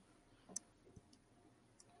of.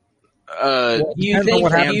 Do you think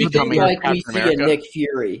like we see a Nick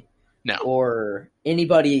Fury? No. Or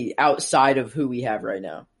anybody outside of who we have right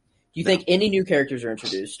now? Do you think any new characters are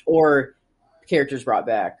introduced or characters brought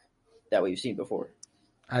back that we've seen before?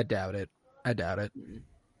 I doubt it.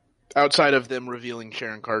 Outside of them revealing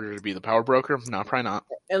Sharon Carter to be the power broker? No, probably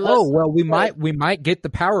not. We might get the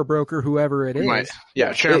power broker, whoever it is.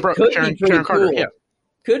 Yeah, Sharon Carter. Yeah,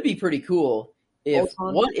 could be pretty cool.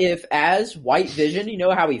 What if, as White Vision, you know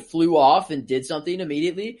how he flew off and did something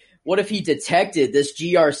immediately? What if he detected this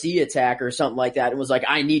GRC attack or something like that and was like,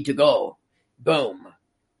 "I need to go." Boom.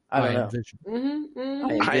 I don't know.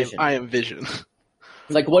 I am Vision.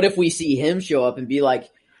 Like, what if we see him show up and be like,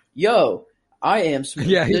 "Yo, I am."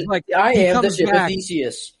 Yeah, he's like, I am the ship of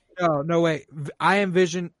Theseus. No way. I am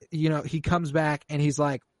Vision. You know, he comes back and he's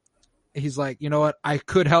like, you know what? I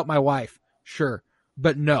could help my wife, sure,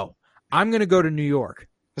 but no, I'm gonna go to New York,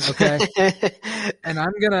 okay? And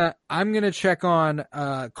I'm gonna check on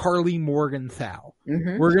Carly Morgenthau.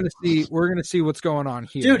 Mm-hmm. We're gonna see what's going on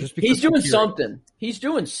here. Dude, he's doing something. He's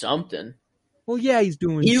doing something. Well, yeah, he's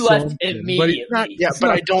doing. He left immediately. But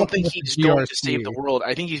I don't think he's going to save the world.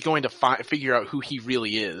 I think he's going to figure out who he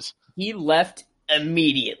really is. He left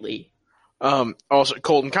immediately. Also,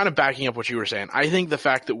 Colton, kind of backing up what you were saying, I think the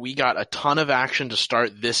fact that we got a ton of action to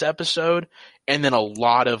start this episode and then a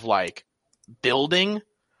lot of like building,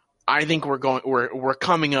 I think we're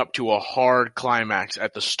coming up to a hard climax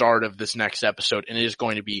at the start of this next episode, and it is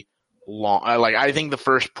going to be long. I think the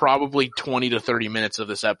first probably 20 to 30 minutes of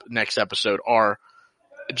this next episode are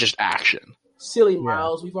just action. Silly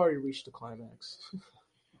Miles, we've already reached the climax.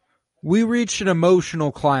 We reached an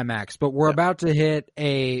emotional climax, but we're about to hit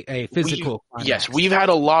a physical climax. Yes, we had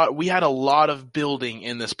a lot of building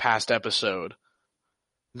in this past episode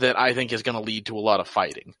that I think is going to lead to a lot of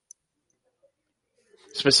fighting.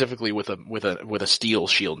 Specifically with a steel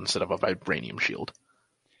shield instead of a vibranium shield.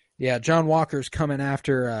 Yeah, John Walker's coming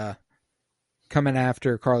after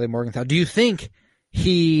Carly Morgenthau. Do you think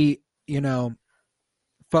he,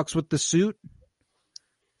 fucks with the suit?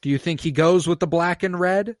 Do you think he goes with the black and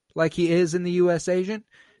red like he is in the U.S. Agent?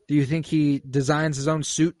 Do you think he designs his own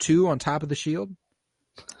suit too on top of the shield?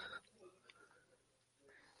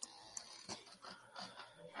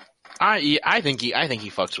 I think he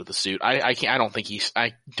fucks with the suit. I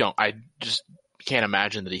just can't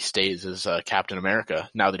imagine that he stays as Captain America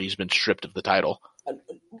now that he's been stripped of the title.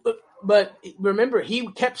 But remember, he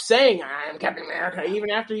kept saying, "I'm Captain America," even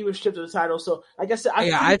after he was stripped of the title. So I guess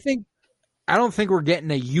I don't think we're getting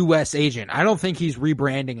a U.S. agent. I don't think he's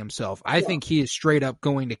rebranding himself. I think he is straight up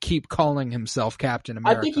going to keep calling himself Captain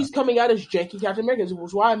America. I think he's coming out as janky Captain America, which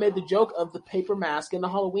was why I made the joke of the paper mask and the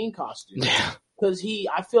Halloween costume. Yeah. Because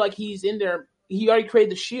I feel like he's in there. He already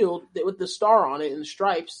created the shield with the star on it and the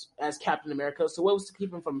stripes as Captain America. So what was to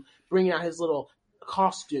keep him from bringing out his little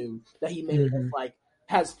costume that he made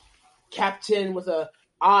has Captain with a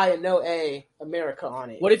I and no A America on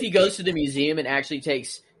it? What if he goes to the museum and actually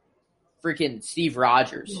takes freaking Steve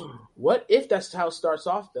Rogers? What if that's how it starts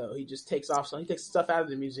off, though? He just takes off. He takes stuff out of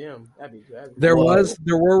the museum. That'd be good. There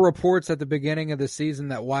were reports at the beginning of the season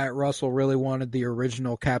that Wyatt Russell really wanted the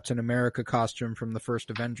original Captain America costume from the first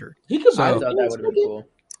Avenger. He could. I thought that would have been cool.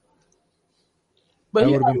 But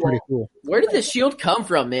that would have been pretty cool. Where did the shield come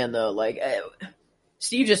from, man? Though,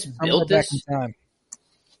 Steve just built this.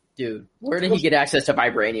 Dude, where did he get access to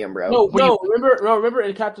vibranium, bro? Remember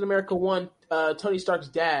in Captain America 1, Tony Stark's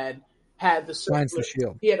dad had the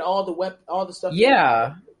shield. He had all the stuff.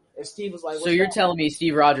 Yeah. And Steve was like, so you're telling me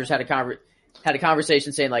Steve Rogers had a conversation? had a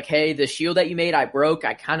conversation saying like, "Hey, the shield that you made, I broke.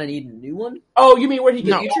 I kind of need a new one." Oh, you mean where he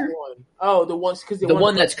gets No. that one? Oh, the ones because The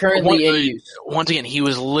one that's currently in use. Once again, he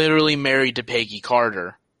was literally married to Peggy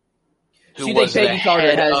Carter. So you think Peggy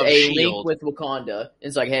Carter has a Shield. link with Wakanda?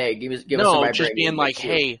 It's like, hey, give us some No, vibranium. just being like,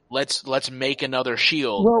 Shield. hey, let's make another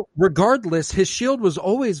shield. Well, regardless, his shield was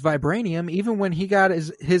always vibranium, even when he got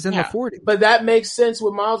his in the 40s. But that makes sense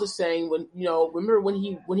what Miles is saying. When remember when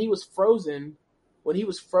he was frozen,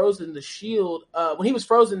 the shield. When he was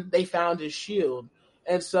frozen, they found his shield,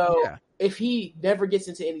 and so if he never gets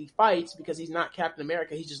into any fights because he's not Captain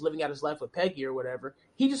America, he's just living out his life with Peggy or whatever.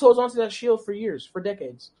 He just holds on to that shield for years, for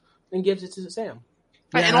decades, and gives it to Sam.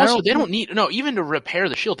 Yeah, and also, they don't need even to repair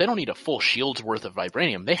the shield. They don't need a full shield's worth of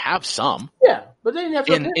vibranium. They have some. Yeah, but they didn't have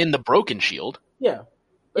to in the broken shield. Yeah.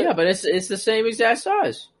 But it's the same exact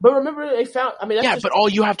size. But remember, they found. I mean, but all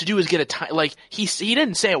you have to do is get a tiny. Like he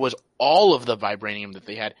didn't say it was all of the vibranium that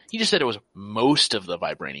they had. He just said it was most of the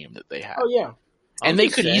vibranium that they had. Oh yeah, and they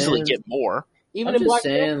could easily get more. Even I'm in Black just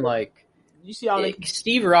saying, Panther, like, you see how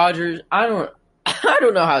Steve Rogers. I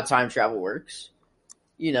don't know how time travel works.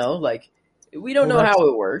 You know, like we don't know how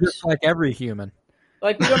it works. Just like every human.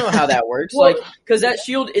 Like we don't know how that works. Well, like because that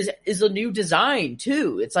shield is a new design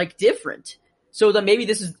too. It's like different. So then maybe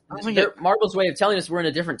this is Marvel's way of telling us we're in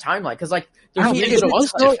a different timeline. Because like there's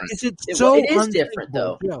Is it different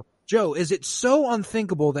though. Joe, is it so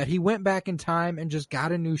unthinkable that he went back in time and just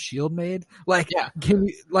got a new shield made? Like,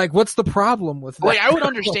 what's the problem with that? Like, I would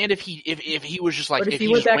understand if he was just like, if he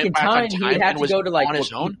went back in time, he would have to go to like on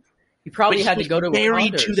his own. He probably had to go to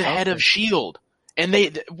married Wakanda to the head of S.H.I.E.L.D. And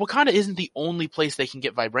Wakanda isn't the only place they can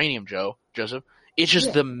get vibranium, Joseph. It's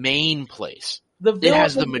just the main place. It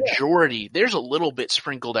has the majority. There's a little bit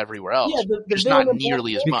sprinkled everywhere else. Yeah, just not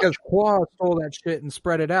nearly as much. Because Claw stole that shit and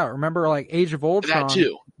spread it out. Remember, like Age of Ultron, that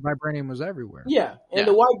too. Vibranium was everywhere. Yeah, and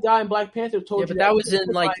the white guy in Black Panther told you but that was in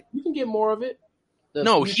like you can get more of it.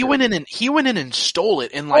 No, he went in and stole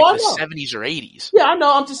it in like the 70s or 80s. Yeah, I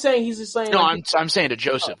know. I'm just saying he's just saying. No, I'm saying to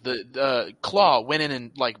Joseph, the Claw went in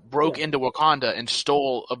and like broke into Wakanda and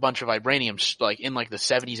stole a bunch of vibranium like in like the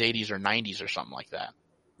 70s, 80s, or 90s or something like that.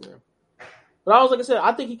 Yeah. But I was like I said,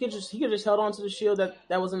 I think he could just held on to the shield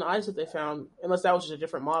that was in the ice that they found, unless that was just a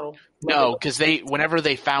different model. No, because whenever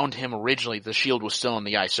they found him originally, the shield was still in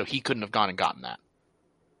the ice, so he couldn't have gone and gotten that.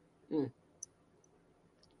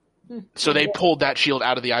 So they pulled that shield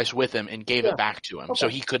out of the ice with him and gave it back to him, so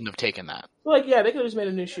he couldn't have taken that. Like, they could have just made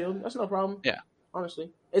a new shield. That's no problem. Yeah,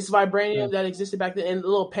 honestly, it's vibranium that existed back then, and a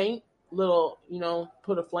little paint,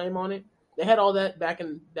 put a flame on it. They had all that back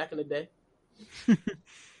in the day.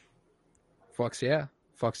 Fucks yeah.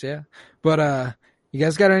 But you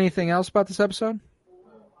guys got anything else about this episode?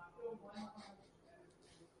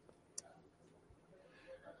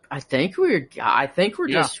 I think we're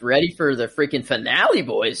just ready for the freaking finale,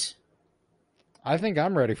 boys. I think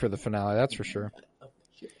I'm ready for the finale, that's for sure.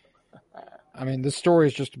 I mean, this story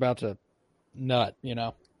is just about to nut, you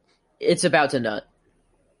know. It's about to nut.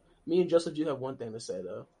 Me and Joseph do have one thing to say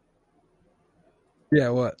though. Yeah,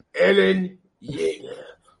 what? Eren Yeager.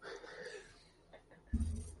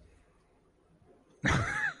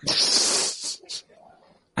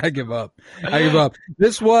 I give up.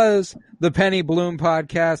 This was the Penny Bloom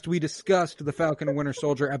podcast. We discussed the Falcon and Winter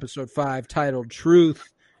Soldier episode 5 titled Truth.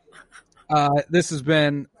 This has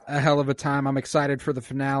been a hell of a time. I'm excited for the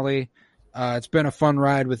finale. It's been a fun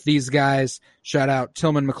ride with these guys. Shout out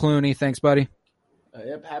Tillman McClooney. Thanks, buddy.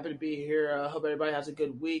 Yep, happy to be here. Hope everybody has a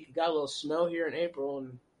good week. Got a little snow here in April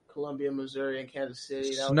in Columbia, Missouri, and Kansas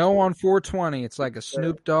City. Snow on 420. It's like a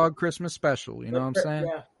Snoop Dogg Christmas special. You know what I'm saying?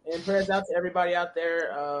 Yeah. And prayers out to everybody out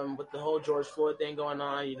there with the whole George Floyd thing going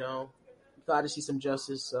on. You know, glad to see some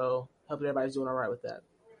justice. So hope everybody's doing all right with that.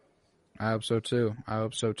 I hope so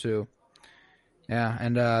too. Yeah,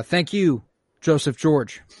 and thank you, Joseph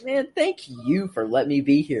George. Man, thank you for letting me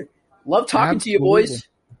be here. Love talking to you, boys.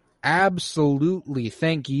 Absolutely.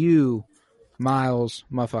 Thank you, Miles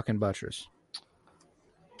motherfucking Buttress.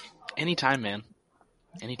 Anytime, man.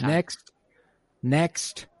 Anytime.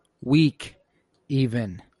 Next week,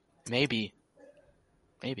 even. Maybe.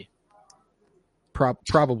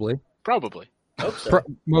 Probably. Hope so.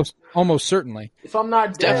 Almost certainly. If I'm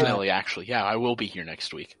not dead. Definitely, actually. Yeah, I will be here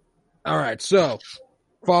next week. All right, so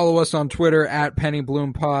follow us on Twitter at Penny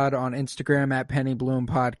Bloom Pod, on Instagram at Penny Bloom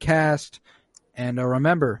Podcast, and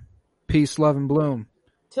remember, peace, love, and bloom,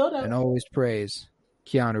 Till then. and always praise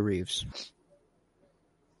Keanu Reeves.